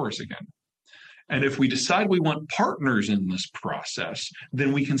working for us again. And if we decide we want partners in this process,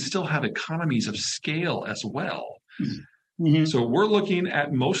 then we can still have economies of scale as well. Mm-hmm. So we're looking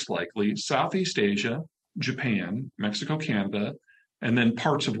at most likely Southeast Asia, Japan, Mexico, Canada, and then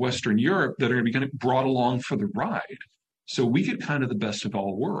parts of Western Europe that are going to be kind of brought along for the ride. So we get kind of the best of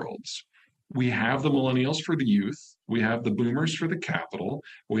all worlds. We have the millennials for the youth. We have the boomers for the capital.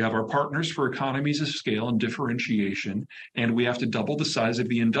 We have our partners for economies of scale and differentiation. And we have to double the size of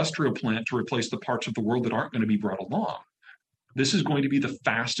the industrial plant to replace the parts of the world that aren't going to be brought along. This is going to be the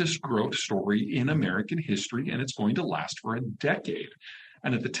fastest growth story in American history, and it's going to last for a decade.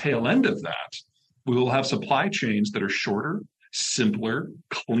 And at the tail end of that, we will have supply chains that are shorter, simpler,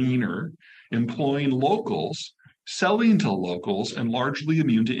 cleaner, employing locals, selling to locals, and largely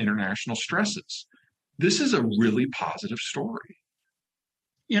immune to international stresses. This is a really positive story.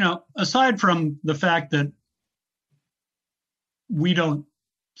 You know, aside from the fact that we don't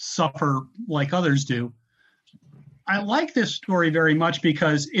suffer like others do, I like this story very much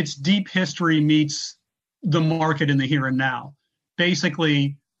because it's deep history meets the market in the here and now.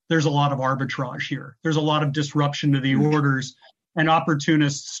 Basically, there's a lot of arbitrage here. There's a lot of disruption to the orders, and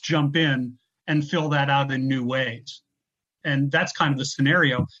opportunists jump in and fill that out in new ways. And that's kind of the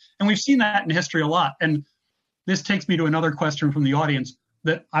scenario. And we've seen that in history a lot. And this takes me to another question from the audience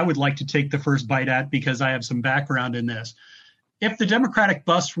that I would like to take the first bite at because I have some background in this. If the democratic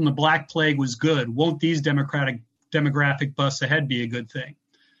bust from the Black Plague was good, won't these demographic busts ahead be a good thing?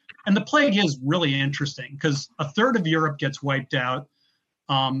 And the plague is really interesting because a third of Europe gets wiped out.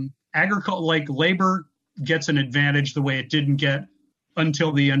 Labor gets an advantage the way it didn't get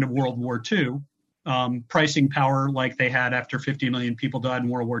until the end of World War II. Pricing power like they had after 50 million people died in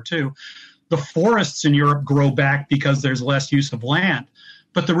World War II. The forests in Europe grow back because there's less use of land.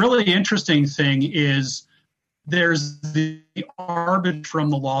 But the really interesting thing is there's the arbitrage from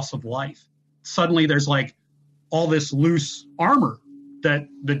the loss of life. Suddenly there's like all this loose armor that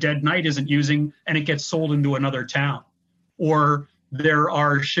the dead knight isn't using, and it gets sold into another town. Or there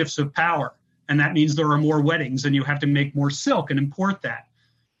are shifts of power, and that means there are more weddings, and you have to make more silk and import that.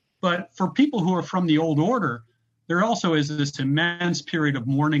 But for people who are from the old order, there also is this immense period of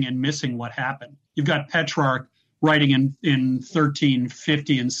mourning and missing what happened. You've got Petrarch writing in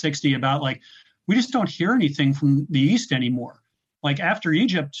 1350 and 60 about, like, we just don't hear anything from the East anymore. Like, after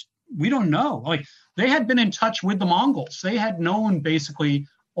Egypt, we don't know. Like, they had been in touch with the Mongols. They had known basically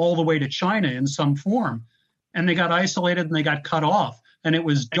all the way to China in some form. And they got isolated and they got cut off. And it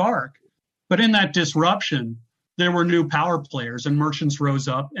was dark. But in that disruption, there were new power players and merchants rose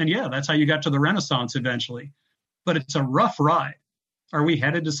up. And yeah, that's how you got to the Renaissance eventually. But it's a rough ride. Are we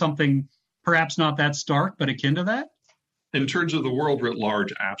headed to something perhaps not that stark, but akin to that? In terms of the world writ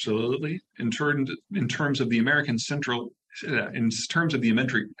large, absolutely. In terms of the American central, in terms of the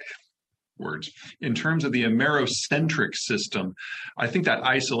Amerocentric system, I think that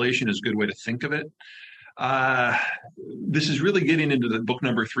isolation is a good way to think of it. This is really getting into the book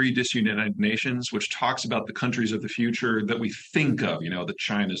number 3, Disunited Nations, which talks about the countries of the future that we think of, the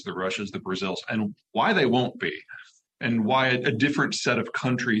Chinas, the Russias, the Brazils, and why they won't be, and why a different set of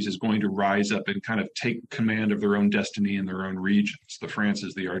countries is going to rise up and kind of take command of their own destiny in their own regions, the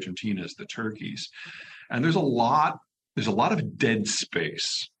Frances, the Argentinas, the Turkeys. And there's a lot of dead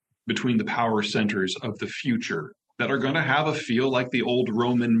space between the power centers of the future that are going to have a feel like the old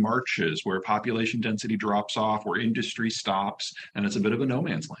Roman marches where population density drops off, where industry stops, and it's a bit of a no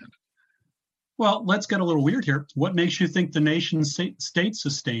man's land. Well, let's get a little weird here. What makes you think the nation state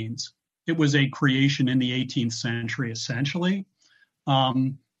sustains? It was a creation in the 18th century, essentially.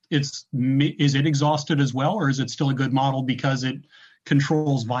 Is it exhausted as well, or is it still a good model because it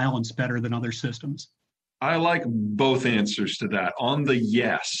controls violence better than other systems? I like both answers to that. On the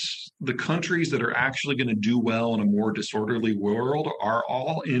yes, the countries that are actually going to do well in a more disorderly world are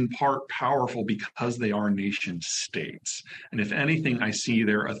all in part powerful because they are nation states. And if anything, I see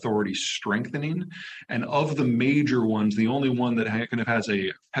their authority strengthening. And of the major ones, the only one that kind of has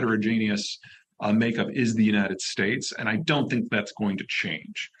a heterogeneous makeup is the United States. And I don't think that's going to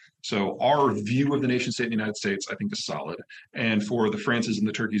change. So our view of the nation state in the United States, I think, is solid. And for the Frances and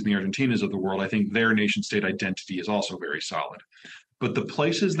the Turkeys and the Argentinas of the world, I think their nation state identity is also very solid. But the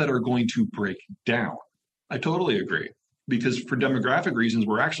places that are going to break down, I totally agree. Because for demographic reasons,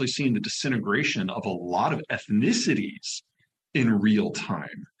 we're actually seeing the disintegration of a lot of ethnicities in real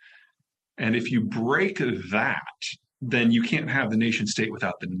time. And if you break that, then you can't have the nation state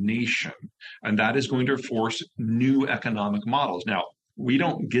without the nation. And that is going to force new economic models. Now, we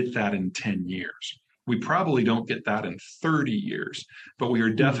don't get that in 10 years. We probably don't get that in 30 years, but we are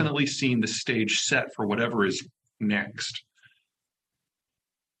definitely seeing the stage set for whatever is next.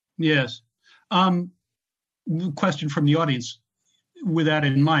 Yes. Question from the audience with that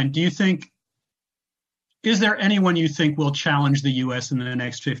in mind. Is there anyone you think will challenge the U.S. in the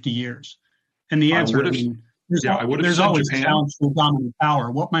next 50 years? And the answer, I would have there's said always a Japan. challenge to a dominant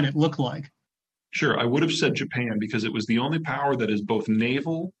power. What might it look like? Sure, I would have said Japan because it was the only power that is both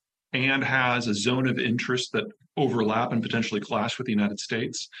naval and has a zone of interest that overlap and potentially clash with the United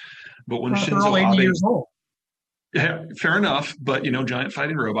States. But when They're all Shinzo 80 Abe, years old. yeah, fair enough, but giant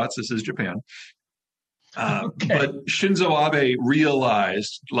fighting robots, this is Japan. Okay. But Shinzo Abe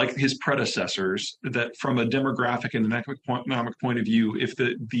realized, like his predecessors, that from a demographic and an economic point of view, if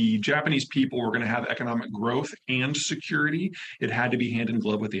the Japanese people were going to have economic growth and security, it had to be hand in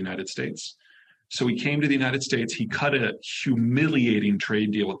glove with the United States. So he came to the United States, he cut a humiliating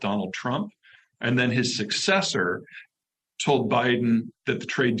trade deal with Donald Trump, and then his successor told Biden that the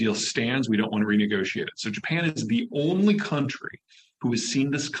trade deal stands, we don't want to renegotiate it. So Japan is the only country who has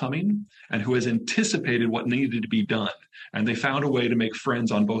seen this coming and who has anticipated what needed to be done. And they found a way to make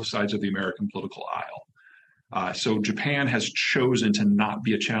friends on both sides of the American political aisle. So Japan has chosen to not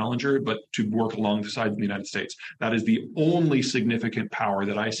be a challenger, but to work alongside the United States. That is the only significant power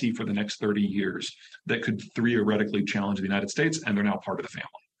that I see for the next 30 years that could theoretically challenge the United States, and they're now part of the family.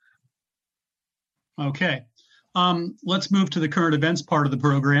 Okay. Let's move to the current events part of the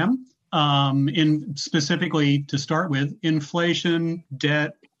program. In specifically to start with, inflation,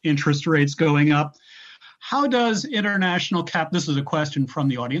 debt, interest rates going up. How does this is a question from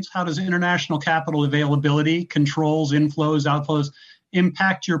the audience, how does international capital availability, controls, inflows, outflows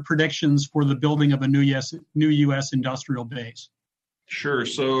impact your predictions for the building of a new U.S. industrial base? Sure.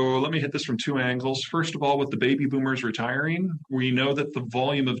 So let me hit this from two angles. First of all, with the baby boomers retiring, we know that the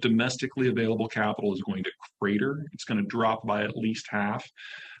volume of domestically available capital is going to crater. It's going to drop by at least half.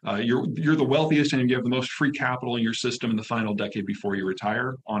 You're the wealthiest and you have the most free capital in your system in the final decade before you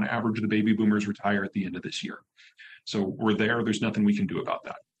retire. On average, the baby boomers retire at the end of this year. So we're there. There's nothing we can do about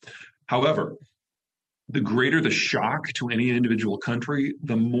that. However, the greater the shock to any individual country,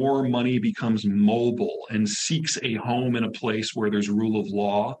 the more money becomes mobile and seeks a home in a place where there's rule of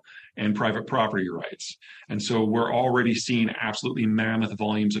law and private property rights. And so we're already seeing absolutely mammoth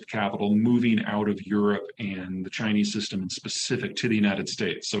volumes of capital moving out of Europe and the Chinese system and specific to the United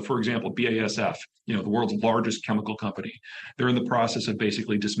States. So for example, BASF, the world's largest chemical company, they're in the process of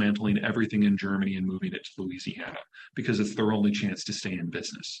basically dismantling everything in Germany and moving it to Louisiana because it's their only chance to stay in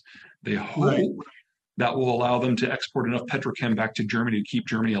business. They hope that will allow them to export enough petrochem back to Germany to keep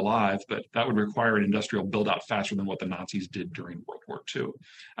Germany alive, but that would require an industrial build-out faster than what the Nazis did during World War II.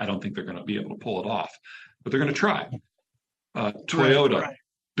 I don't think they're going to be able to pull it off, but they're going to try. Toyota,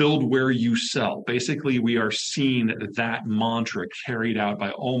 build where you sell. Basically, we are seeing that mantra carried out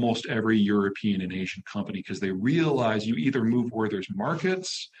by almost every European and Asian company because they realize you either move where there's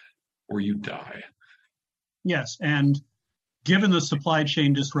markets or you die. Yes, and given the supply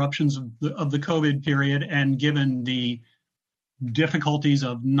chain disruptions of the COVID period and given the difficulties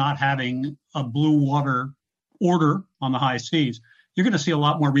of not having a blue water order on the high seas, you're going to see a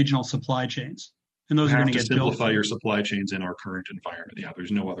lot more regional supply chains. And those are going to get built. Simplify your supply chains in our current environment. Yeah,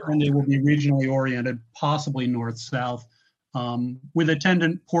 there's no other. And they will be regionally oriented, possibly north-south, with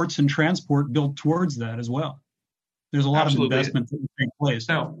attendant ports and transport built towards that as well. There's a lot of investment that will take place.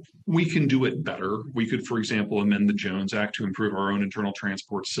 Now, we can do it better. We could, for example, amend the Jones Act to improve our own internal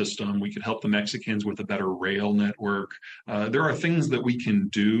transport system. We could help the Mexicans with a better rail network. There are things that we can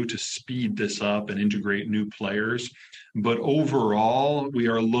do to speed this up and integrate new players. But overall, we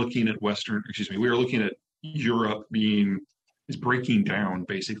are looking at Europe is breaking down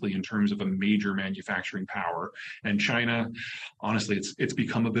basically in terms of a major manufacturing power. And China, honestly, it's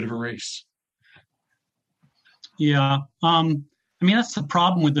become a bit of a race. Yeah. That's the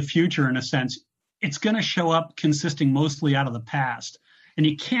problem with the future in a sense. It's going to show up consisting mostly out of the past. And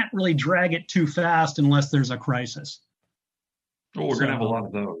you can't really drag it too fast unless there's a crisis. Oh, we're going to have a lot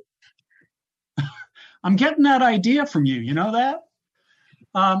of those. I'm getting that idea from you. You know that?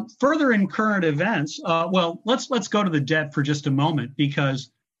 Further in current events, let's go to the debt for just a moment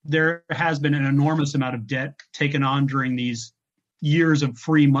because there has been an enormous amount of debt taken on during these years of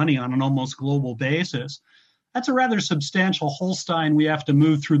free money on an almost global basis. That's a rather substantial Holstein we have to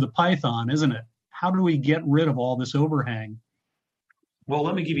move through the Python, isn't it? How do we get rid of all this overhang? Well,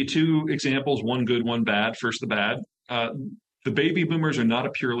 let me give you two examples, one good, one bad. First, the bad. The baby boomers are not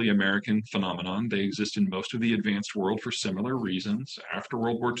a purely American phenomenon. They exist in most of the advanced world for similar reasons. After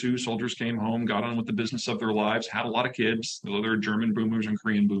World War II, soldiers came home, got on with the business of their lives, had a lot of kids. There are German boomers and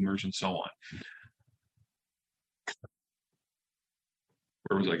Korean boomers and so on.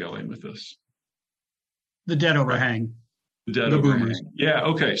 Where was I going with this? The debt overhang. debt The overhang. boomers. Yeah,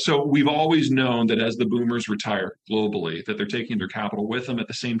 okay. So we've always known that as the boomers retire globally, that they're taking their capital with them. At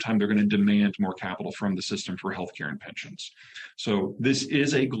the same time, they're going to demand more capital from the system for healthcare and pensions. So this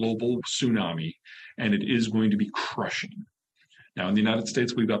is a global tsunami, and it is going to be crushing. Now, in the United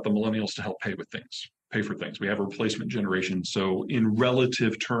States, we've got the millennials to help pay for things. We have a replacement generation. So in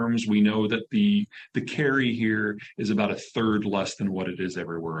relative terms, we know that the carry here is about a third less than what it is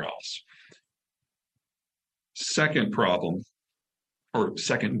everywhere else. Second problem, or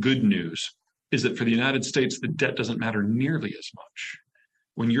second good news, is that for the United States, the debt doesn't matter nearly as much.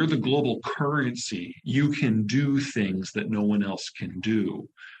 When you're the global currency, you can do things that no one else can do.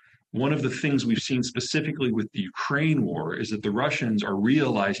 One of the things we've seen specifically with the Ukraine war is that the Russians are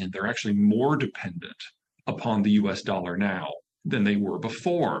realizing they're actually more dependent upon the US dollar now than they were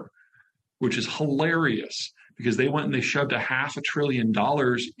before, which is hilarious because they went and they shoved $500 billion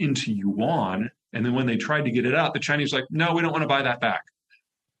into yuan. And then when they tried to get it out, the Chinese were like, no, we don't want to buy that back.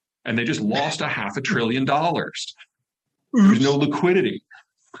 And they just lost $500 billion. There's no liquidity.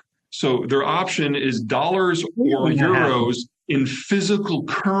 So their option is dollars or euros in physical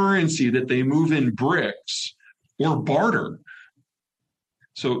currency that they move in bricks or barter.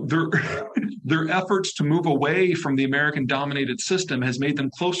 So their efforts to move away from the American-dominated system has made them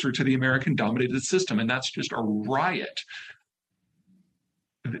closer to the American-dominated system, and that's just a riot.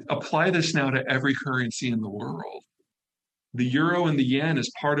 Apply this now to every currency in the world. The euro and the yen, as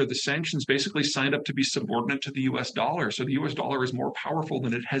part of the sanctions, basically signed up to be subordinate to the US dollar. So the US dollar is more powerful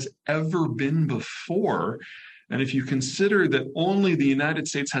than it has ever been before. And if you consider that only the United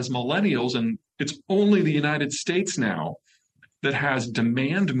States has millennials, and it's only the United States now that has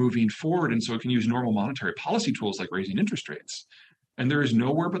demand moving forward, and so it can use normal monetary policy tools like raising interest rates. And there is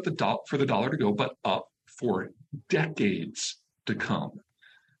nowhere but for the dollar to go but up for decades to come.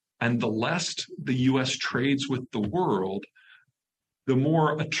 And the less the U.S. trades with the world, the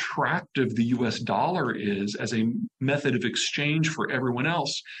more attractive the U.S. dollar is as a method of exchange for everyone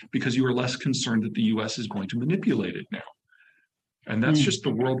else, because you are less concerned that the U.S. is going to manipulate it now. And that's just the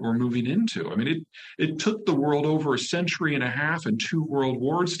world we're moving into. I mean, it took the world over a century and a half and 2 world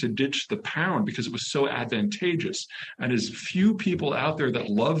wars to ditch the pound because it was so advantageous. And as few people out there that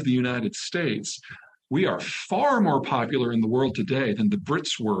love the United States, we are far more popular in the world today than the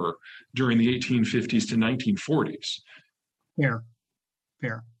Brits were during the 1850s to 1940s.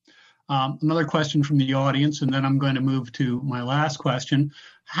 Fair. Another question from the audience, and then I'm going to move to my last question.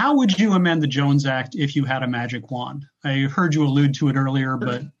 How would you amend the Jones Act if you had a magic wand? I heard you allude to it earlier,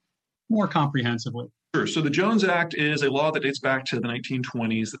 but more comprehensively. Sure. So the Jones Act is a law that dates back to the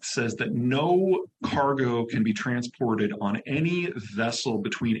 1920s that says that no cargo can be transported on any vessel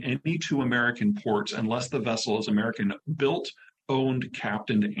between any 2 American ports unless the vessel is American built, owned,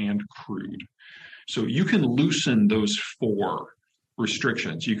 captained, and crewed. So you can loosen those 4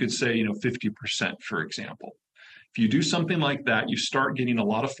 restrictions. You could say, 50%, for example. If you do something like that, you start getting a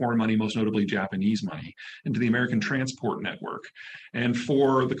lot of foreign money, most notably Japanese money, into the American transport network. And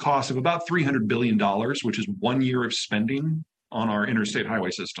for the cost of about $300 billion, which is 1 year of spending on our interstate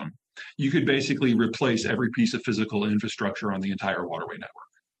highway system, you could basically replace every piece of physical infrastructure on the entire waterway network.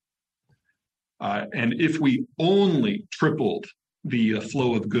 And if we only tripled the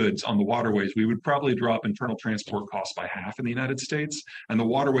flow of goods on the waterways, we would probably drop internal transport costs by half in the United States, and the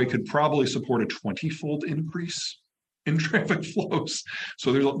waterway could probably support a 20-fold increase in traffic flows.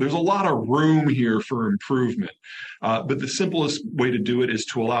 So there's a lot of room here for improvement. But the simplest way to do it is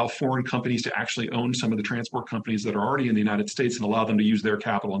to allow foreign companies to actually own some of the transport companies that are already in the United States and allow them to use their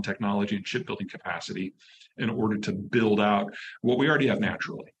capital and technology and shipbuilding capacity in order to build out what we already have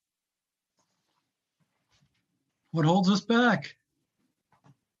naturally. What holds us back?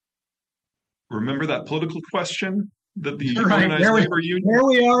 Remember that political question that the right. organized labor union? There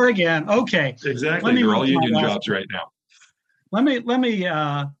we are again. Okay. Exactly. They're all union jobs right now. Let me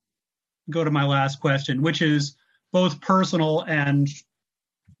go to my last question, which is both personal and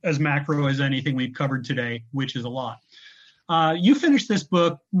as macro as anything we've covered today, which is a lot. You finished this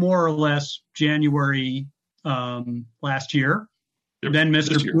book more or less January last year. Yep, then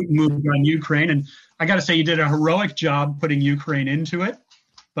Mr. Putin moved on Ukraine. And I got to say, you did a heroic job putting Ukraine into it.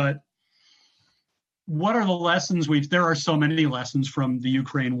 But what are the lessons there are so many lessons from the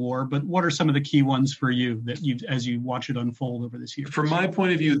Ukraine war, but what are some of the key ones for you that as you watch it unfold over this year? From my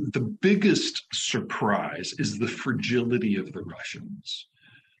point of view, the biggest surprise is the fragility of the Russians.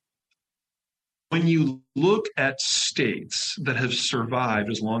 When you look at states that have survived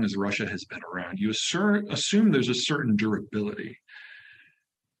as long as Russia has been around, you assume there's a certain durability.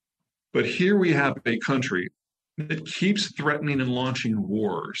 But here we have a country that keeps threatening and launching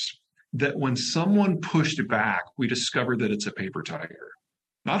wars, that when someone pushed back, we discovered that it's a paper tiger.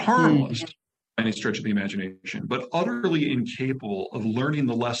 Not harmless by any stretch of the imagination, but utterly incapable of learning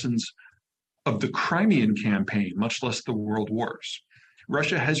the lessons of the Crimean campaign, much less the world wars.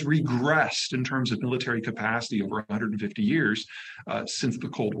 Russia has regressed in terms of military capacity over 150 years since the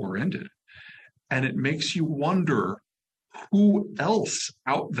Cold War ended. And it makes you wonder who else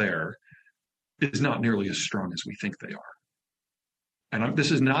out there is not nearly as strong as we think they are. And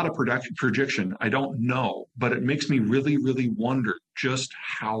this is not a projection. I don't know, but it makes me really, really wonder just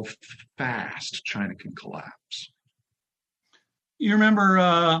how fast China can collapse. You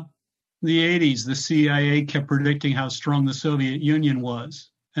remember the 80s, the CIA kept predicting how strong the Soviet Union was.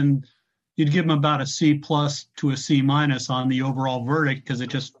 And you'd give them about a C plus to a C minus on the overall verdict because it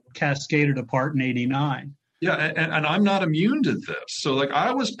just cascaded apart in 89. Yeah, and I'm not immune to this. So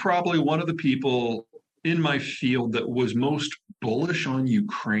I was probably one of the people in my field that was most bullish on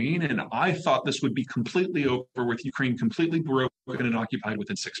Ukraine. And I thought this would be completely over with Ukraine completely broken and occupied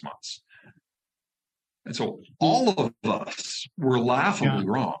within 6 months. And so all of us were laughably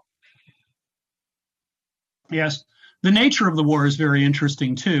wrong. Yes. The nature of the war is very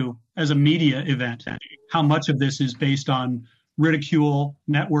interesting, too, as a media event. How much of this is based on ridicule,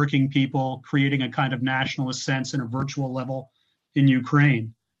 networking people, creating a kind of nationalist sense in a virtual level in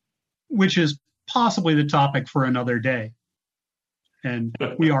Ukraine, which is possibly the topic for another day. And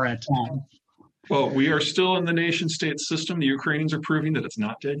we are at time. Well, we are still in the nation-state system. The Ukrainians are proving that it's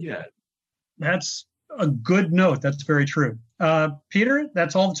not dead yet. That's a good note. That's very true. Peter,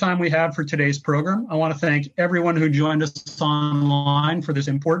 that's all the time we have for today's program. I want to thank everyone who joined us online for this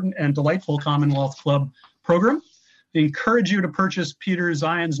important and delightful Commonwealth Club program. I encourage you to purchase Peter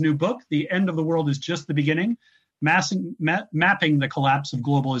Zeihan's new book, The End of the World is Just the Beginning, Mapping the Collapse of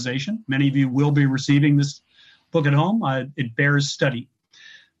Globalization. Many of you will be receiving this book at home. It bears study.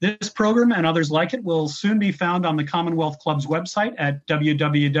 This program and others like it will soon be found on the Commonwealth Club's website at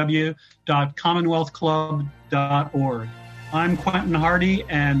www.commonwealthclub.org. I'm Quentin Hardy,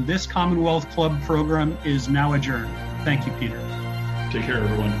 and this Commonwealth Club program is now adjourned. Thank you, Peter. Take care,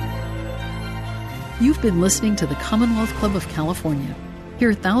 everyone. You've been listening to the Commonwealth Club of California.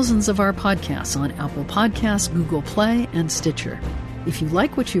 Hear thousands of our podcasts on Apple Podcasts, Google Play, and Stitcher. If you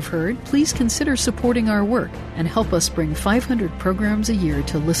like what you've heard, please consider supporting our work and help us bring 500 programs a year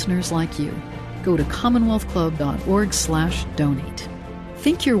to listeners like you. Go to commonwealthclub.org/donate.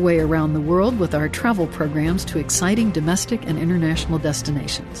 Think your way around the world with our travel programs to exciting domestic and international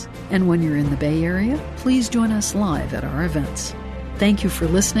destinations. And when you're in the Bay Area, please join us live at our events. Thank you for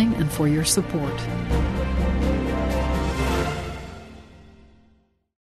listening and for your support.